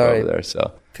listenership over there,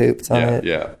 so. Pooped on it.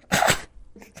 Yeah.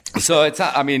 So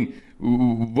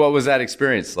what was that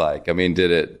experience like? I mean,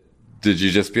 did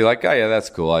you just be like, oh yeah, that's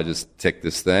cool, I just tick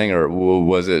this thing? Or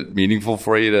was it meaningful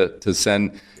for you to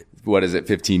send, what is it,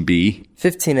 15B?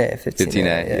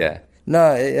 15A, yeah.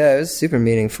 No, it was super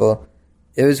meaningful.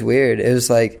 It was weird. It was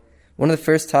like one of the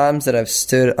first times that I've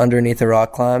stood underneath a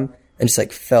rock climb and just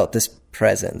like felt this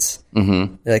presence.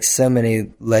 Mm-hmm. Like so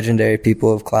many legendary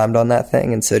people have climbed on that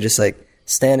thing. And so just like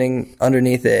standing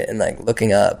underneath it and like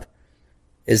looking up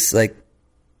is like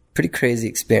pretty crazy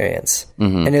experience.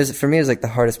 Mm-hmm. And for me, it was like the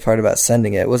hardest part about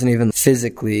sending it. It wasn't even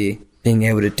physically being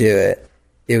able to do it.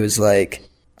 It was like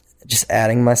just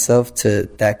adding myself to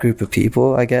that group of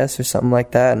people, I guess, or something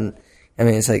like that. And I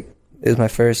mean, it was my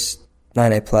first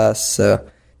 9A plus, so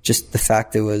just the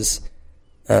fact it was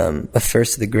a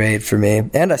first of the grade for me,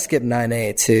 and I skipped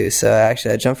 9A too. So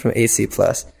actually, I jumped from AC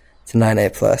plus to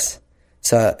 9A plus.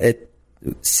 So it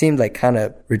seemed like kind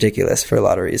of ridiculous for a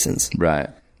lot of reasons. Right.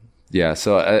 Yeah.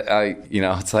 So I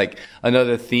it's like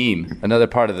another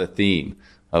part of the theme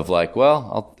of like,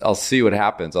 well, I'll see what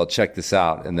happens. I'll check this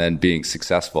out, and then being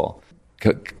successful.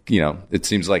 It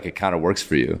seems like it kind of works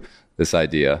for you, this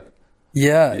idea.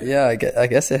 Yeah. I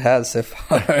guess it has so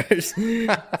far.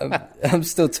 I'm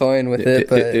still toying with it,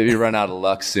 but you run out of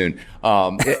luck soon.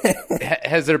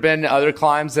 Has there been other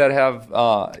climbs that have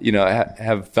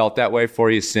have felt that way for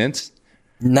you since?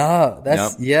 No,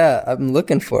 I'm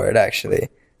looking for it actually.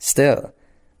 Still,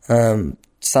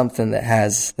 something that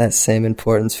has that same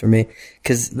importance for me,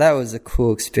 because that was a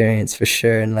cool experience for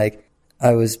sure, and like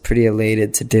I was pretty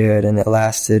elated to do it, and it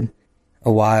lasted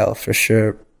a while for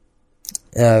sure.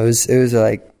 It was a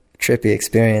like trippy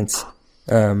experience.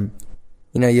 You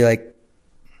like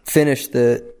finish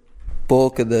the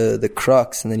bulk of the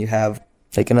crux, and then you have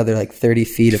like another like 30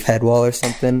 feet of head wall or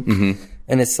something,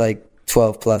 and it's like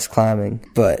 12 plus climbing.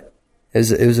 But it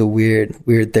was a weird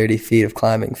 30 feet of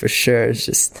climbing for sure. It's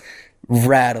just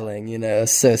rattling,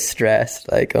 so stressed,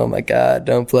 like, oh my God,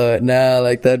 don't blow it now,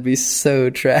 like that'd be so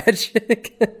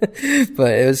tragic.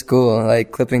 But it was cool.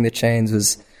 Like clipping the chains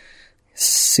was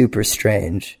super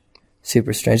strange.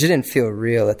 It didn't feel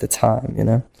real at the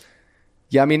time,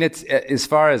 Yeah, I mean, it's, as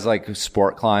far as like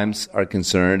sport climbs are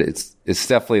concerned, it's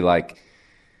definitely like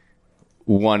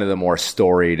one of the more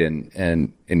storied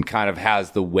and kind of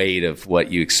has the weight of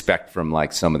what you expect from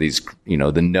like some of these,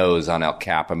 the nose on El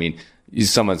Cap. I mean,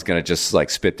 someone's going to just like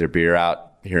spit their beer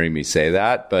out hearing me say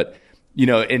that. But,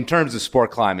 in terms of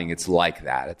sport climbing, it's like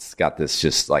that. It's got this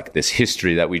just like this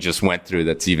history that we just went through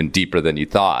that's even deeper than you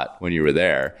thought when you were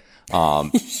there. I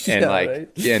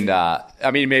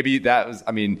mean, maybe that was,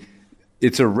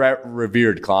 it's a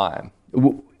revered climb.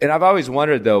 And I've always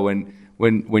wondered though, when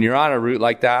you're on a route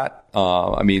like that,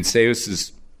 Sayus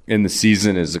is in the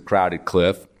season is a crowded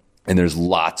cliff and there's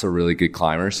lots of really good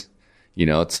climbers.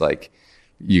 It's like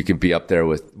you could be up there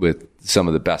with some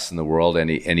of the best in the world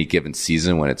any given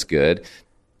season when it's good.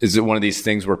 Is it one of these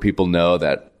things where people know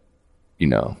that,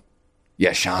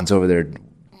 Sean's over there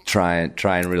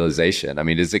trying realization? I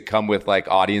mean, does it come with like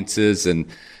audiences and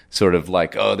sort of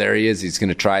like, oh, there he is, he's going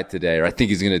to try it today, or I think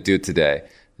he's going to do it today?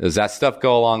 Does that stuff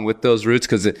go along with those routes?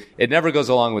 Because it never goes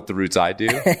along with the routes I do.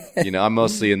 I'm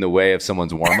mostly in the way of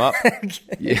someone's warm-up.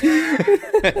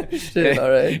 Shit,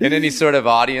 all right. And any sort of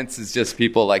audience is just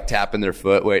people like tapping their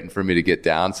foot, waiting for me to get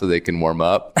down so they can warm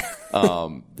up.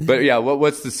 But yeah,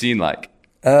 what's the scene like?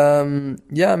 I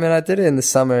did it in the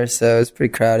summer, so it was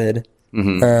pretty crowded.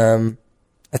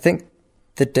 I think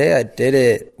the day I did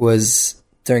it was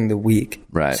during the week.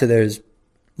 Right. So there's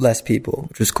less people,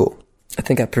 which was cool. I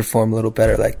think I perform a little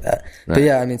better like that. Right. But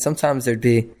yeah, sometimes there'd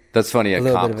be... That's funny, a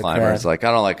comp climber is like,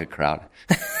 I don't like a crowd.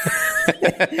 Yeah,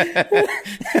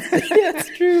 it's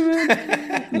true,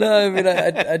 man. No,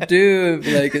 I do,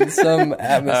 like, in some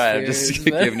atmospheres. All right, I'm just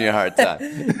giving you a hard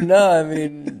time. No,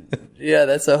 yeah,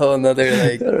 that's a whole nother,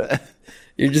 like...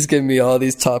 You're just giving me all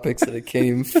these topics that I can't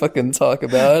even fucking talk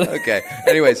about. Okay.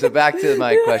 Anyway, so back to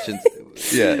my questions.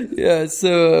 Yeah. Yeah,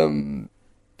 so,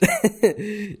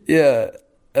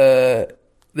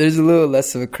 there's a little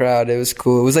less of a crowd. It was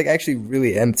cool. It was like actually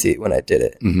really empty when I did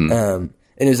it. And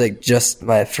it was like just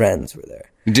my friends were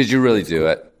there. Did you really do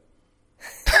it?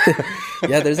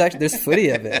 Yeah, there's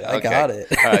footage of it. I got it.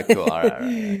 All right, cool. All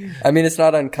right. It's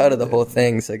not uncut of the whole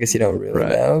thing, so I guess you don't really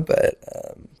know, but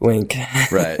wink.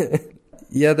 Right.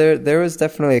 Yeah, there was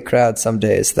definitely a crowd some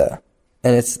days though.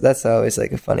 And that's always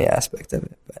like a funny aspect of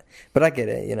it. But I get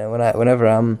it, whenever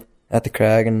I'm at the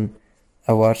crag and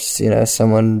I watch,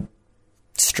 someone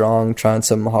strong trying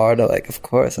something hard, of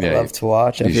course, I love to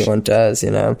watch. Everyone does,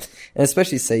 and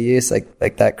especially Sayus,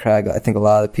 like that crag. I think a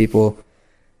lot of people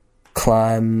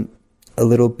climb a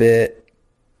little bit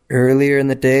earlier in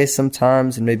the day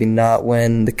sometimes, and maybe not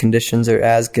when the conditions are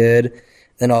as good.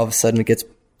 Then all of a sudden it gets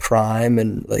prime,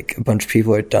 and like a bunch of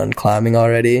people are done climbing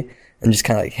already, and just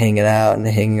kind of like hanging out and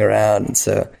hanging around. And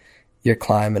so you're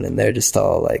climbing, and they're just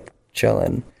all like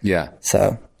chilling. Yeah.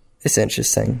 So. It's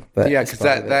interesting, but yeah, because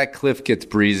that cliff gets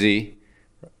breezy,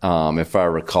 if I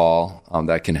recall.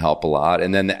 That can help a lot,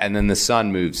 and then the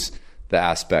sun moves the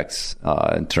aspects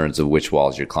in terms of which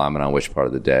walls you're climbing on which part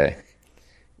of the day.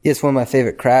 Yeah, it's one of my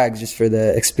favorite crags just for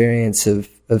the experience of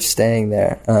staying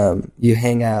there. You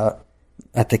hang out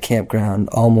at the campground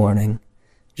all morning,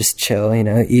 just chill,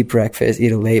 eat breakfast,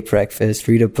 eat a late breakfast,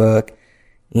 read a book,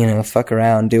 fuck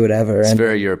around, do whatever. It's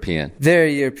very European.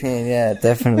 Very European, yeah,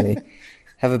 definitely.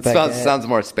 Have a baguette. Sounds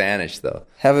more Spanish though.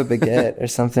 Have a baguette or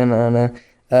something. I don't know.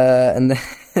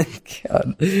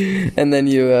 And then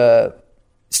you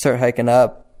start hiking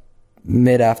up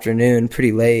mid-afternoon,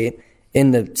 pretty late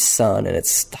in the sun, and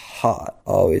it's hot.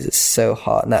 Always, it's so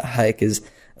hot, and that hike is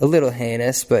a little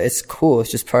heinous, but it's cool.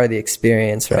 It's just part of the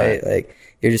experience, right? Like,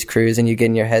 you're just cruising, you get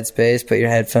in your headspace, put your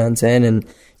headphones in, and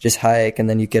just hike, and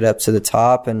then you get up to the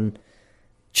top and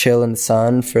chill in the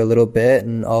sun for a little bit,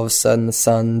 and all of a sudden the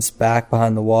sun's back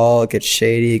behind the wall, it gets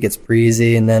shady, it gets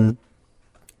breezy, and then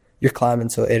you're climbing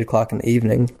till 8 o'clock in the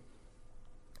evening.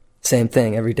 Same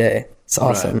thing every day. It's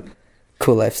awesome. Right.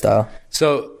 Cool lifestyle.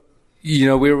 So, we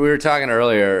were talking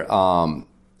earlier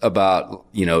about,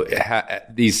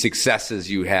 these successes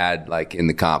you had, like, in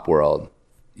the comp world,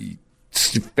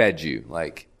 fed you,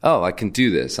 like, oh, I can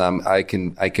do this. I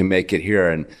can make it here.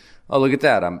 And, oh, look at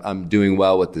that. I'm doing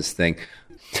well with this thing.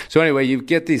 So anyway, you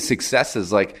get these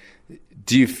successes. Like,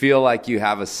 do you feel like you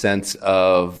have a sense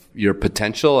of your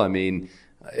potential? I mean,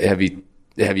 have you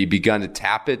begun to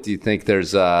tap it? Do you think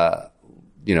there's what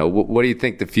do you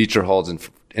think the future holds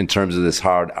in terms of this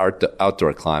hard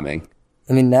outdoor climbing?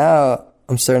 I mean, now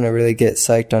I'm starting to really get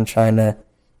psyched on trying to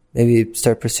maybe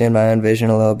start pursuing my own vision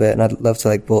a little bit, and I'd love to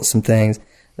like bolt some things.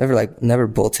 Never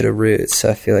bolted a route, so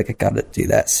I feel like I got to do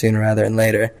that sooner rather than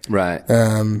later. Right.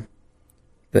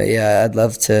 But yeah, I'd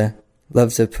love to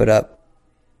put up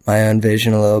my own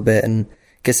vision a little bit and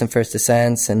get some first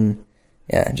ascents, and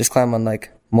just climb on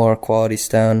like more quality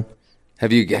stone.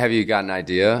 Have you got an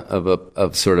idea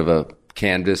of sort of a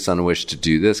canvas on which to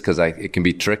do this? Because it can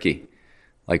be tricky,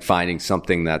 like finding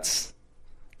something that's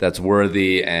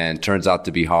worthy and turns out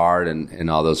to be hard and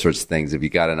all those sorts of things. Have you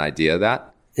got an idea of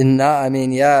that? No, I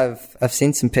mean, yeah, I've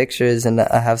seen some pictures and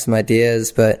I have some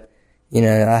ideas, but I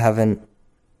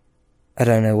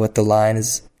don't know what the line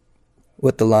is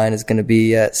going to be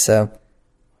yet. So,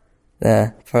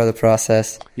 part of the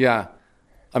process. Yeah.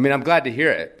 I mean, I'm glad to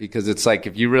hear it, because it's like,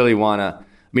 if you really want to, I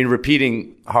mean,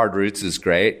 repeating hard routes is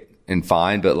great and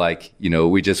fine, but like,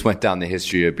 we just went down the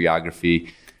history of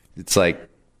biography. It's like,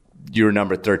 you're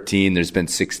number 13, there's been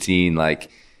 16, like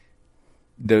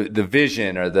the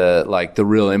vision or the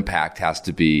real impact has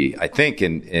to be, I think,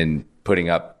 in putting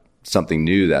up something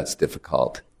new that's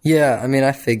difficult. Yeah. I mean,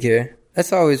 I figure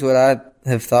that's always what I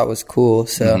have thought was cool.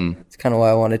 So it's kind of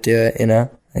why I want to do it.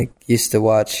 I used to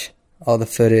watch all the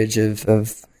footage of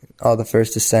all the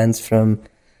first ascents from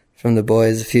the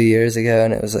boys a few years ago,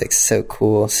 and it was like so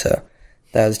cool. So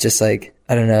that was just like,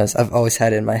 I don't know, I've always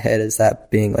had it in my head as that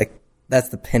being like, that's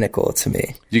the pinnacle to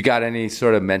me. You got any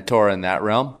sort of mentor in that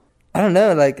realm? I don't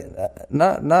know, like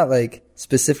not like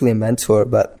specifically a mentor,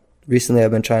 but recently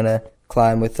I've been trying to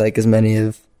climb with like as many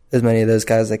of those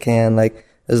guys as I can. Like,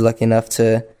 I was lucky enough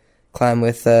to climb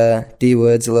with D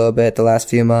Woods a little bit the last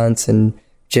few months, and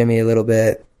Jimmy a little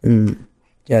bit, and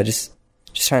just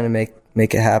trying to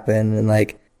make it happen and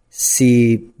like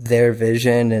see their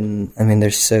vision. And I mean,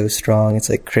 they're so strong, it's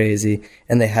like crazy,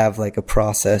 and they have like a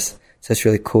process, so it's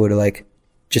really cool to like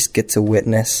just get to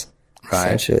witness.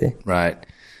 Essentially. Right.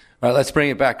 All right, let's bring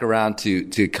it back around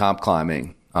to comp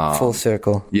climbing. Full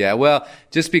circle. Yeah, well,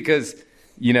 just because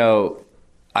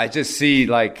I just see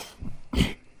like,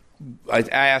 I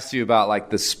asked you about like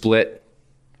the split,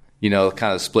 kind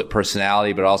of split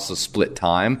personality, but also split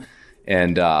time.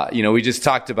 And, we just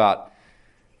talked about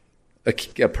a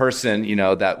person,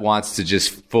 that wants to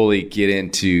just fully get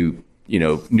into,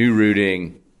 new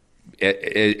routing.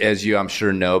 As you, I'm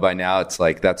sure, know by now, it's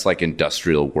like, that's like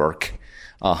industrial work.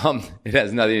 It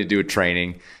has nothing to do with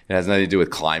training. It has nothing to do with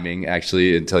climbing,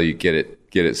 actually, until you get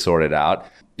it sorted out.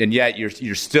 And yet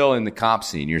you're still in the comp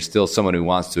scene. You're still someone who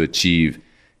wants to achieve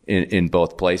in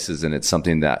both places. And it's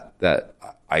something that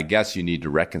I guess you need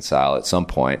to reconcile at some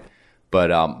point.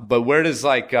 But where does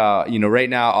right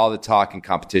now, all the talk and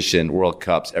competition, World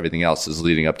Cups, everything else is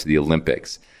leading up to the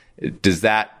Olympics. Does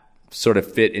that sort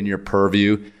of fit in your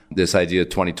purview, this idea of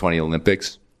 2020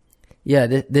 Olympics?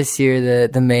 Yeah, this year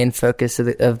the main focus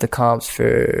of the comps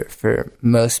for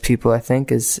most people, I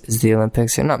think, is the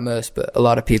Olympics. Or not most, but a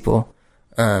lot of people.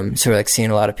 So we're like seeing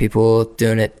a lot of people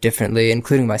doing it differently,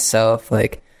 including myself.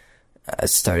 Like, I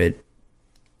started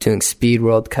doing speed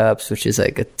World Cups, which is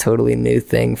like a totally new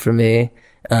thing for me.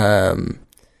 I'm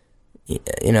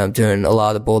doing a lot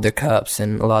of the Boulder Cups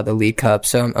and a lot of the League Cups.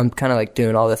 So I'm kind of like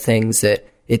doing all the things that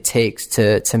it takes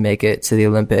to make it to the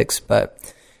Olympics, but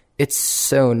it's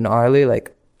so gnarly.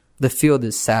 Like, the field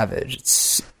is savage.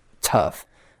 It's tough.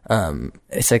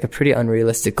 It's like a pretty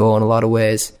unrealistic goal in a lot of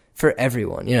ways for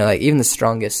everyone. Like, even the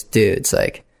strongest dudes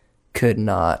like could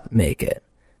not make it.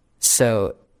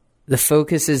 So the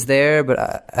focus is there,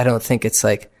 but I don't think it's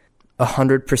like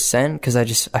 100%, because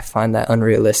I find that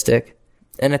unrealistic.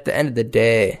 And at the end of the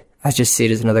day, I just see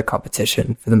it as another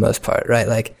competition for the most part, right?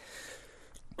 Like,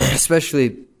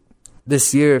 especially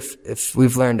this year, if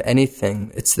we've learned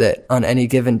anything, it's that on any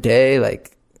given day,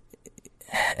 like,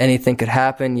 anything could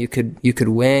happen. You could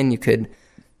win, you could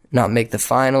not make the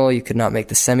final. You could not make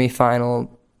the semifinal.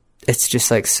 It's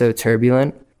just like so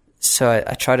turbulent. So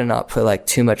I try to not put like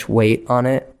too much weight on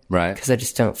it. Right. Because I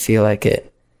just don't feel like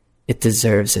it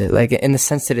deserves it. Like in the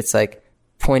sense that it's like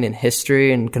point in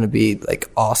history and going to be like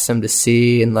awesome to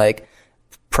see and like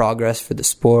progress for the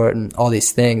sport and all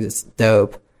these things. It's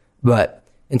dope. But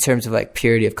in terms of like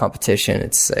purity of competition,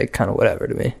 it's like kind of whatever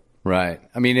to me. Right.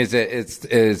 I mean,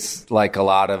 it's like a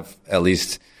lot of at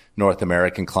least North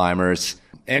American climbers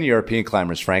and European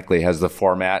climbers, frankly, has the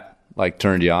format like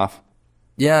turned you off?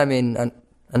 Yeah, I mean,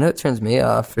 I know it turns me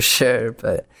off for sure,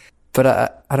 but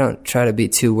I don't try to be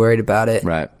too worried about it.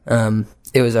 Right.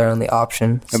 It was our only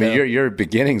option. I mean, your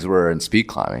beginnings were in speed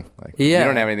climbing. Like, yeah. You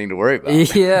don't have anything to worry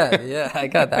about. Yeah. I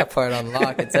got that part on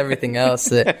lock. It's everything else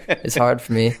that is hard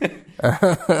for me.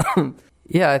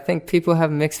 Yeah, I think people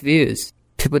have mixed views.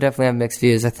 People definitely have mixed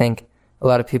views. I think a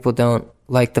lot of people don't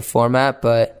like the format,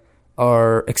 but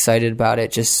are excited about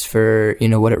it just for,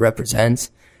 what it represents.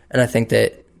 And I think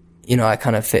that, I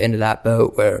kind of fit into that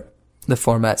boat where the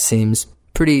format seems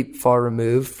pretty far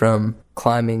removed from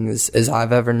climbing as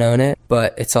I've ever known it.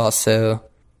 But it's also,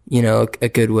 a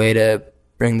good way to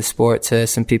bring the sport to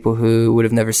some people who would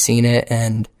have never seen it.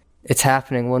 And it's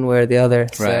happening one way or the other.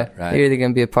 So right. You're either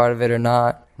going to be a part of it or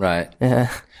not. Right.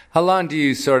 Yeah. How long do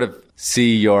you sort of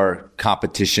see your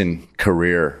competition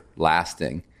career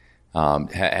lasting?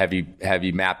 Have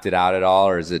you mapped it out at all,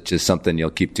 or is it just something you'll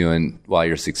keep doing while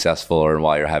you're successful or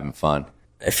while you're having fun?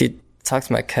 If you talk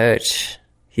to my coach,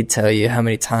 he'd tell you how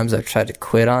many times I've tried to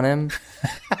quit on him.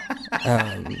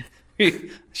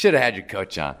 Should have had your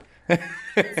coach on. Dude,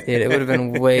 it would have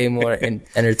been way more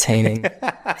entertaining,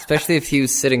 especially if he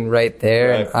was sitting right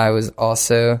there and I was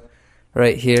also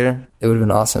right here. It would have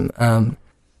been awesome.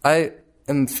 I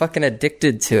am fucking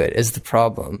addicted to it is the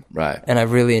problem. Right. And I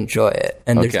really enjoy it.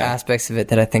 And there's aspects of it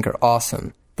that I think are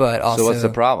awesome. But also, so what's the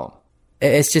problem?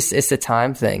 It's a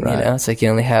time thing, right. It's like you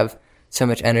only have so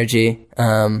much energy.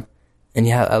 And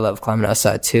I love climbing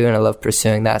outside too, and I love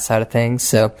pursuing that side of things.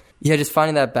 So yeah, just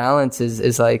finding that balance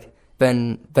is like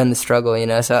been the struggle,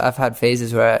 So I've had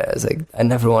phases where I was like, I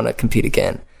never want to compete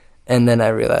again. And then I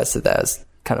realized that was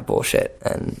kind of bullshit.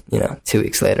 And, 2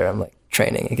 weeks later, I'm like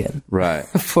training again. Right.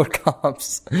 For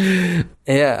comps.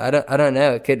 Yeah, I don't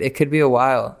know. It could be a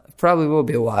while. It probably will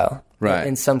be a while. Right.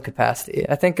 In some capacity.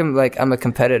 I think I'm a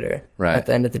competitor. Right. At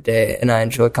the end of the day, and I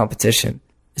enjoy competition.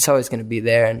 It's always going to be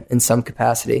there in some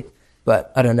capacity.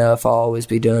 But I don't know if I'll always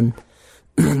be doing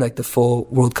like the full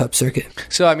World Cup circuit.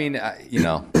 So, I mean,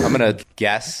 I'm going to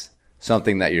guess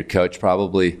something that your coach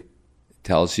probably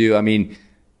tells you. I mean,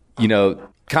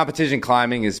 competition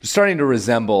climbing is starting to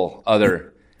resemble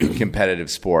other competitive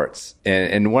sports.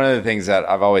 And one of the things that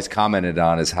I've always commented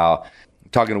on is how,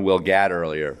 talking to Will Gadd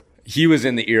earlier, he was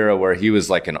in the era where he was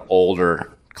like an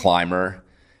older climber.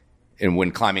 And when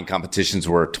climbing competitions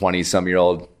were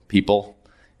 20-some-year-old people.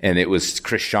 And it was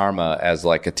Chris Sharma as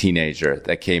like a teenager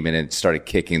that came in and started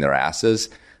kicking their asses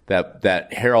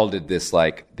that heralded this,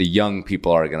 like the young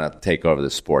people are going to take over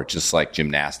the sport, just like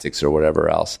gymnastics or whatever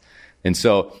else. And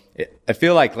so I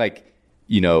feel like,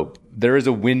 there is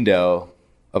a window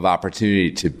of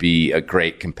opportunity to be a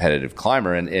great competitive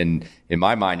climber. And in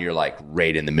my mind, you're like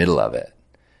right in the middle of it.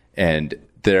 And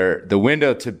the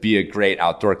window to be a great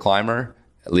outdoor climber,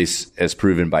 at least as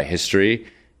proven by history,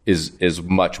 is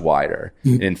much wider.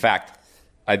 Mm-hmm. In fact,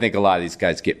 I think a lot of these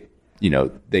guys get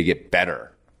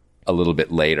better a little bit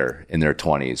later in their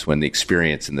 20s when the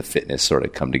experience and the fitness sort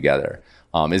of come together.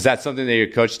 Is that something that your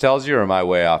coach tells you, or am I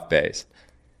way off base?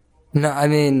 No, I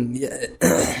mean... Yeah.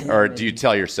 Or do you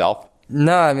tell yourself?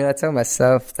 No, I mean, I tell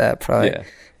myself that probably. Yeah.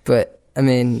 But, I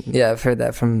mean, yeah, I've heard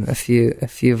that from a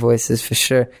few voices for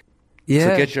sure.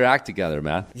 Yeah. So get your act together,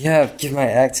 man. Yeah, get my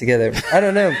act together. I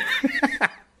don't know.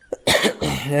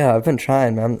 Yeah, I've been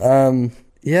trying, man.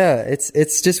 Yeah,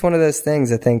 it's just one of those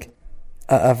things. I think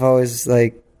I've always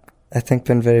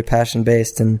been very passion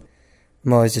based, and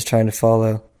I'm always just trying to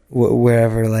follow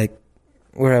wherever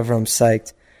I'm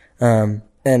psyched.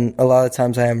 And a lot of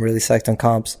times I am really psyched on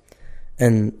comps,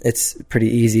 and it's pretty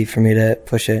easy for me to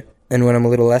push it. And when I'm a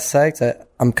little less psyched,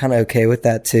 I'm kind of okay with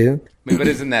that too. I mean, but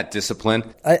isn't that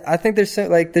discipline? I think there's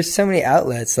so many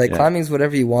outlets. Climbing's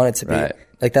whatever you want it to be.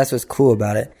 Right. That's what's cool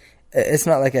about it. It's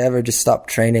not like I ever just stopped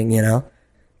training,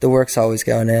 The work's always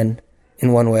going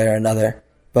in one way or another.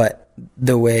 But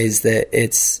the ways that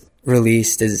it's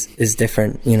released is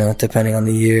different, depending on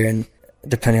the year and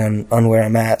depending on where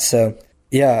I'm at. So,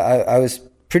 yeah, I was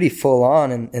pretty full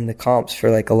on in the comps for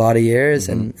a lot of years.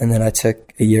 Mm-hmm. And then I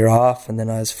took a year off, and then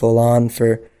I was full on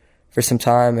for some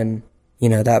time. And,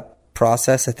 that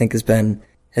process I think has been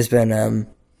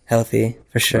healthy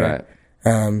for sure.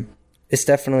 Right. it's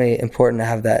definitely important to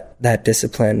have that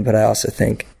discipline, but I also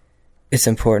think it's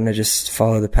important to just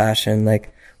follow the passion.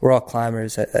 Like, we're all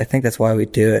climbers. I think that's why we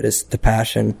do it, is the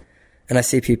passion. And I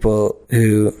see people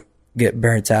who get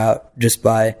burnt out just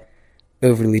by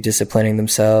overly disciplining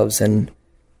themselves and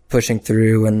pushing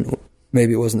through, and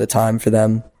maybe it wasn't the time for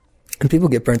them. And people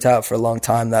get burnt out for a long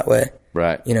time that way.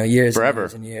 Right. You know, years forever. and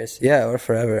years and years. Yeah, or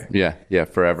forever. Yeah,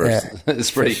 forever. Yeah, it's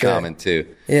pretty common too.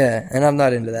 Yeah, and I'm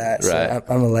not into that. So right.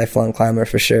 I'm a lifelong climber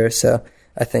for sure. So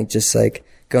I think just like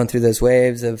going through those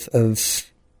waves of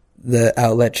the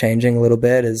outlet changing a little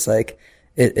bit is like,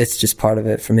 it's just part of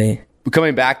it for me.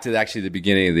 Coming back to actually the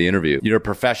beginning of the interview, you're a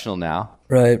professional now.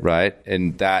 Right.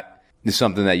 And that is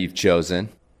something that you've chosen.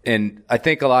 And I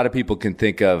think a lot of people can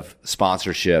think of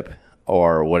sponsorship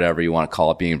or whatever you want to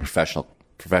call it, being a professional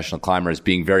climber, as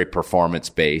being very performance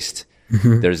based.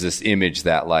 Mm-hmm. There's this image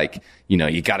that, like, you know,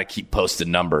 you got to keep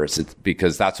posting numbers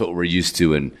because that's what we're used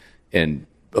to in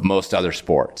most other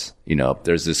sports. You know,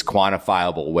 there's this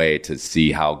quantifiable way to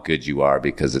see how good you are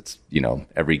because it's, you know,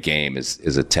 every game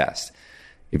is a test.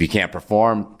 If you can't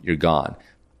perform, you're gone.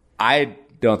 I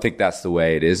don't think that's the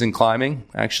way it is in climbing,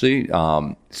 actually.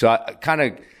 So I kind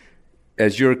of,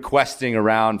 as you're questing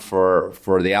around for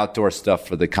the outdoor stuff,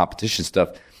 for the competition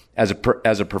stuff, as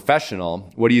a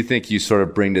professional, what do you think you sort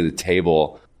of bring to the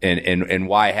table, and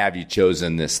why have you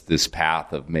chosen this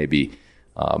path of maybe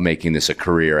making this a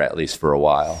career, at least for a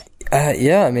while?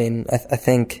 Yeah, I mean, I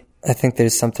think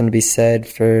there's something to be said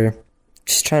for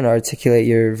just trying to articulate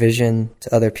your vision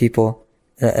to other people.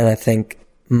 And I think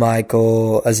my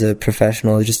goal as a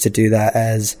professional is just to do that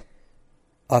as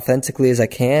authentically as I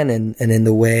can, and in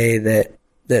the way that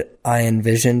I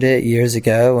envisioned it years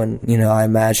ago, and, you know, I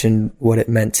imagined what it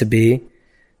meant to be.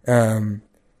 And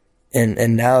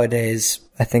nowadays,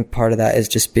 I think part of that is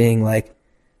just being like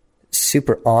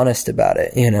super honest about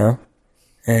it, you know?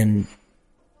 And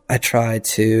I try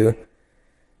to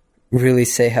really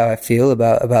say how I feel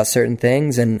about certain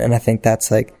things. And I think that's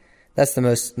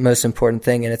the most important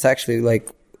thing. And it's actually like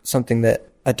something that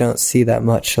I don't see that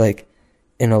much, like,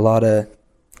 in a lot of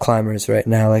climbers right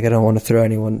now. Like, I don't want to throw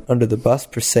anyone under the bus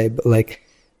per se, but like,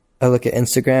 I look at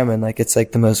Instagram and like, it's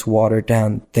like the most watered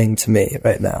down thing to me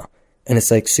right now. And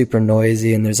it's like super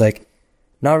noisy, and there's like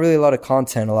not really a lot of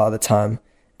content a lot of the time.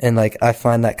 And like, I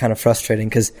find that kind of frustrating,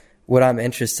 because what I'm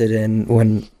interested in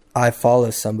when I follow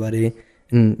somebody,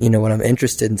 and, you know, when I'm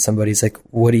interested in somebody, is like,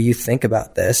 what do you think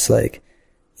about this? Like,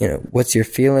 you know, what's your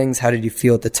feelings? How did you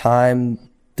feel at the time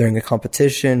during a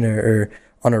competition or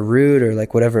on a route, or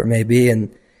like whatever it may be?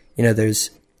 And, you know, there's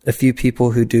a few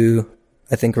people who do,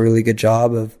 I think, a really good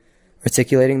job of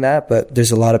articulating that, but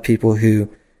there's a lot of people who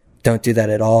don't do that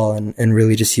at all, and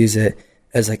really just use it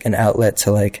as like an outlet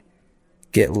to like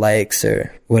get likes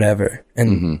or whatever.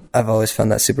 And I've always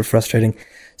found that super frustrating.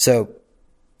 So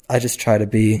I just try to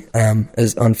be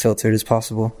as unfiltered as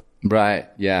possible. Right.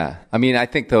 Yeah. I mean, I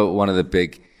think though one of the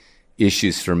big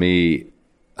issues for me,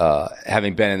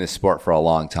 having been in this sport for a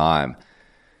long time,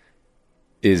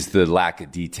 is the lack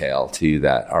of detail too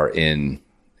that are in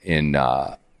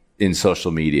social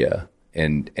media,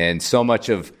 and so much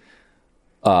of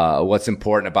what's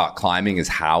important about climbing is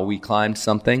how we climbed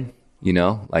something, you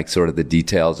know, like sort of the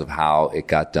details of how it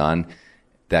got done,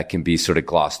 that can be sort of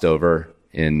glossed over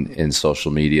in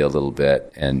social media a little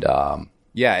bit. And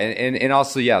and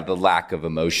also the lack of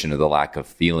emotion or the lack of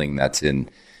feeling that's in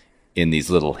these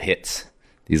little hits,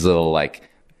 these little like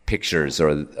pictures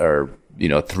or you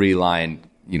know, 3-line,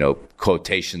 you know,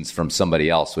 quotations from somebody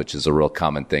else, which is a real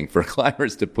common thing for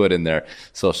climbers to put in their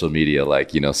social media,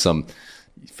 like, you know, some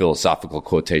philosophical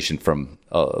quotation from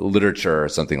literature or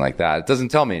something like that. It doesn't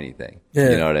tell me anything.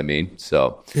 Yeah. You know what I mean?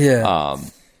 So,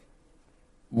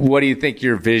 what do you think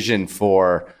your vision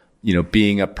for, you know,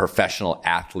 being a professional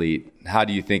athlete, how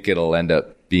do you think it'll end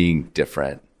up being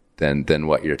different than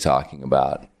what you're talking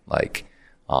about? Like,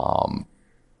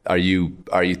 are you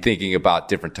thinking about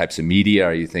different types of media?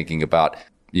 Are you thinking about,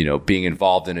 you know, being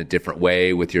involved in a different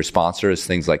way with your sponsors,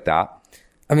 things like that?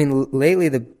 I mean, lately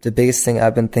the biggest thing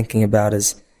I've been thinking about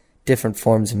is different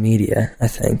forms of media, I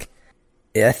think.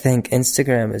 I think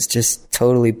Instagram is just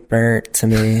totally burnt to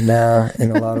me now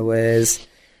in a lot of ways.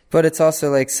 But it's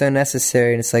also like so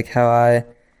necessary, and it's like how I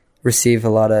receive a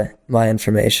lot of my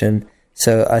information.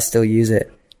 So I still use it.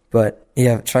 But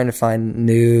yeah, trying to find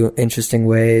new, interesting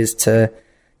ways to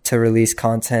release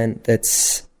content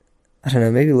that's, I don't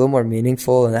know, maybe a little more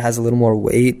meaningful and it has a little more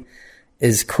weight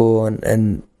is cool.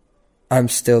 And I'm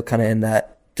still kind of in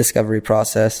that discovery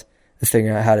process of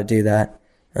figuring out how to do that.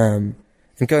 And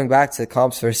going back to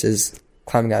comps versus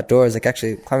climbing outdoors, like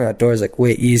actually climbing outdoors, like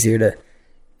way easier to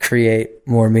create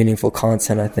more meaningful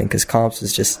content, I think, because comps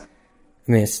is just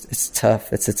mean, it's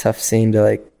tough. It's a tough scene to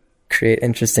like create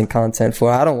interesting content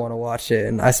for. I don't want to watch it,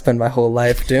 and I spend my whole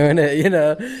life doing it, you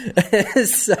know.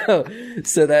 so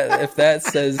that if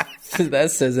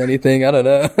that says anything, I don't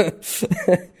know.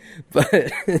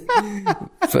 but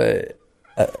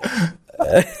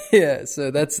yeah.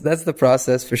 So that's the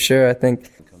process for sure. I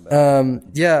think.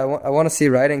 I want to see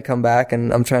writing come back,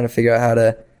 and I'm trying to figure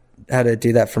out how to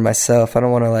do that for myself. I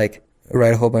don't want to like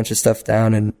write a whole bunch of stuff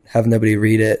down and have nobody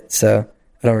read it. So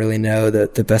I don't really know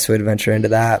the best way to venture into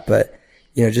that, but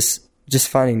you know, just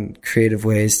finding creative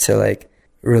ways to like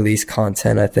release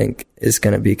content, I think is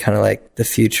going to be kind of like the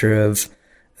future of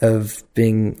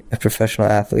being a professional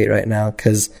athlete right now,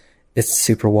 because it's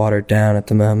super watered down at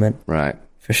the moment. Right.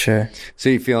 For sure. So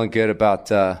you feeling good about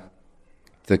the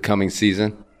coming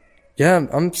season? Yeah,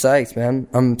 I'm psyched, man.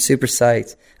 I'm super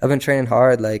psyched. I've been training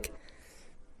hard. Like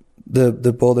the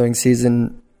bouldering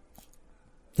season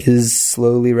is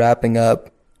slowly wrapping up.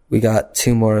 We got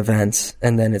 2 more events,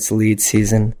 and then it's lead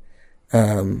season,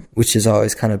 which has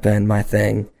always kind of been my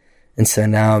thing. And so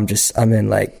now I'm in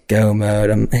like go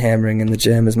mode. I'm hammering in the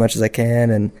gym as much as I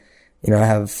can, and you know, I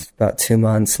have about 2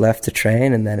 months left to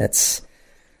train, and then it's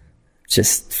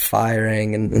just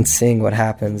firing and seeing what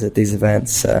happens at these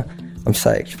events. So I'm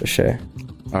psyched for sure.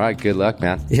 All right, good luck,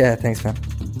 man. Yeah, thanks, man.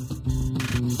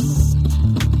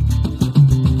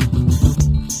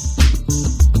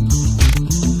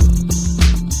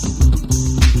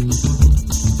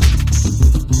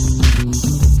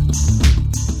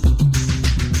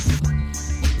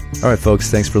 All right, folks,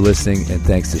 thanks for listening, and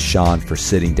thanks to Sean for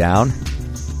sitting down,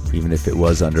 even if it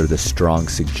was under the strong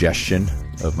suggestion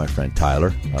of my friend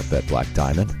Tyler up at Black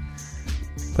Diamond.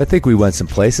 But I think we went some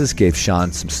places, gave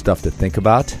Sean some stuff to think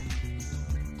about.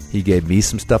 He gave me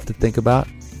some stuff to think about.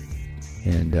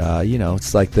 And, you know,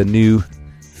 it's like the new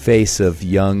face of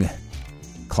young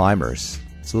climbers.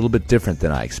 It's a little bit different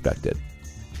than I expected.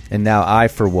 And now I,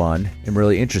 for one, am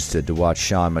really interested to watch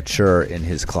Sean mature in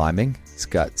his climbing. He's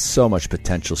got so much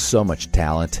potential, so much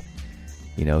talent.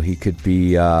 You know, he could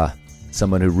be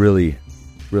someone who really,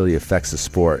 really affects the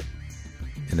sport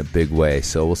in a big way.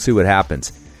 So we'll see what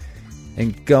happens.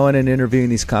 And going and interviewing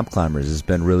these comp climbers has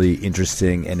been really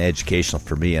interesting and educational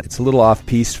for me. And it's a little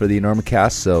off-piste for the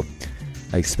Enormocast, so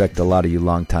I expect a lot of you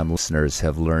longtime listeners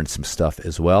have learned some stuff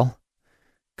as well.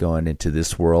 Going into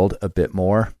this world a bit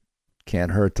more,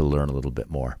 can't hurt to learn a little bit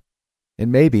more.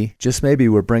 And maybe, just maybe,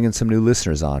 we're bringing some new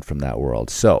listeners on from that world.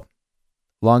 So,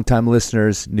 longtime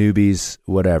listeners, newbies,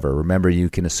 whatever, remember you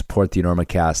can support the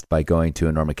Enormocast by going to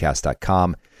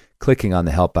enormocast.com, clicking on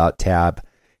the Help Out tab,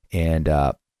 and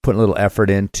putting a little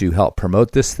effort in to help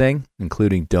promote this thing,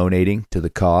 including donating to the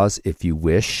cause if you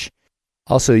wish.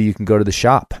 Also, you can go to the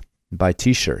shop and buy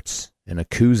t-shirts and a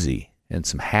koozie and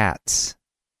some hats,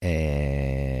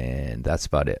 and that's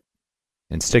about it.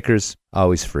 And stickers,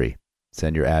 always free.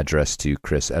 Send your address to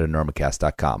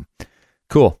chris@enormocast.com.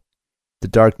 Cool. The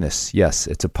darkness, yes,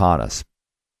 it's upon us.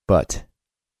 But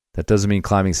that doesn't mean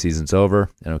climbing season's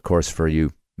over. And of course, for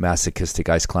you masochistic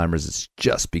ice climbers, it's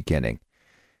just beginning.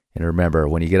 And remember,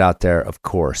 when you get out there, of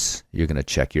course, you're going to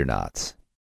check your knots.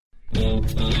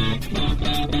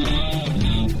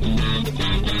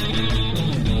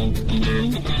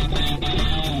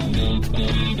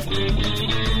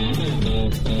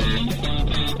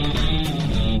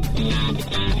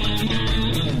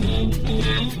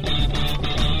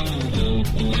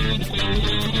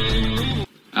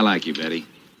 I like you, Betty.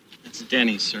 It's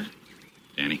Denny, sir.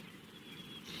 Danny?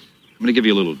 I'm going to give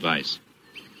you a little advice.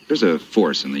 There's a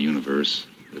force in the universe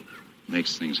that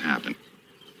makes things happen.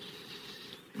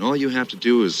 And all you have to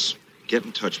do is get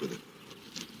in touch with it.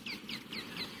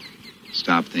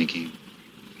 Stop thinking.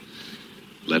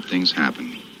 Let things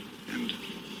happen. And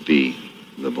be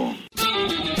the ball.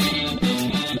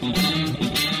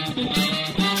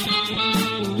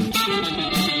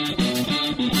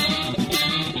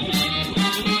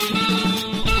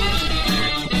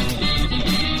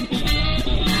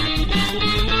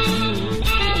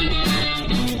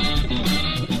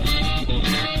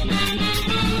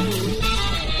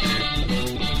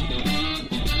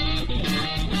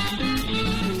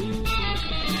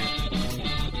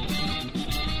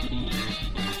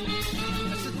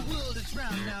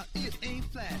 Now it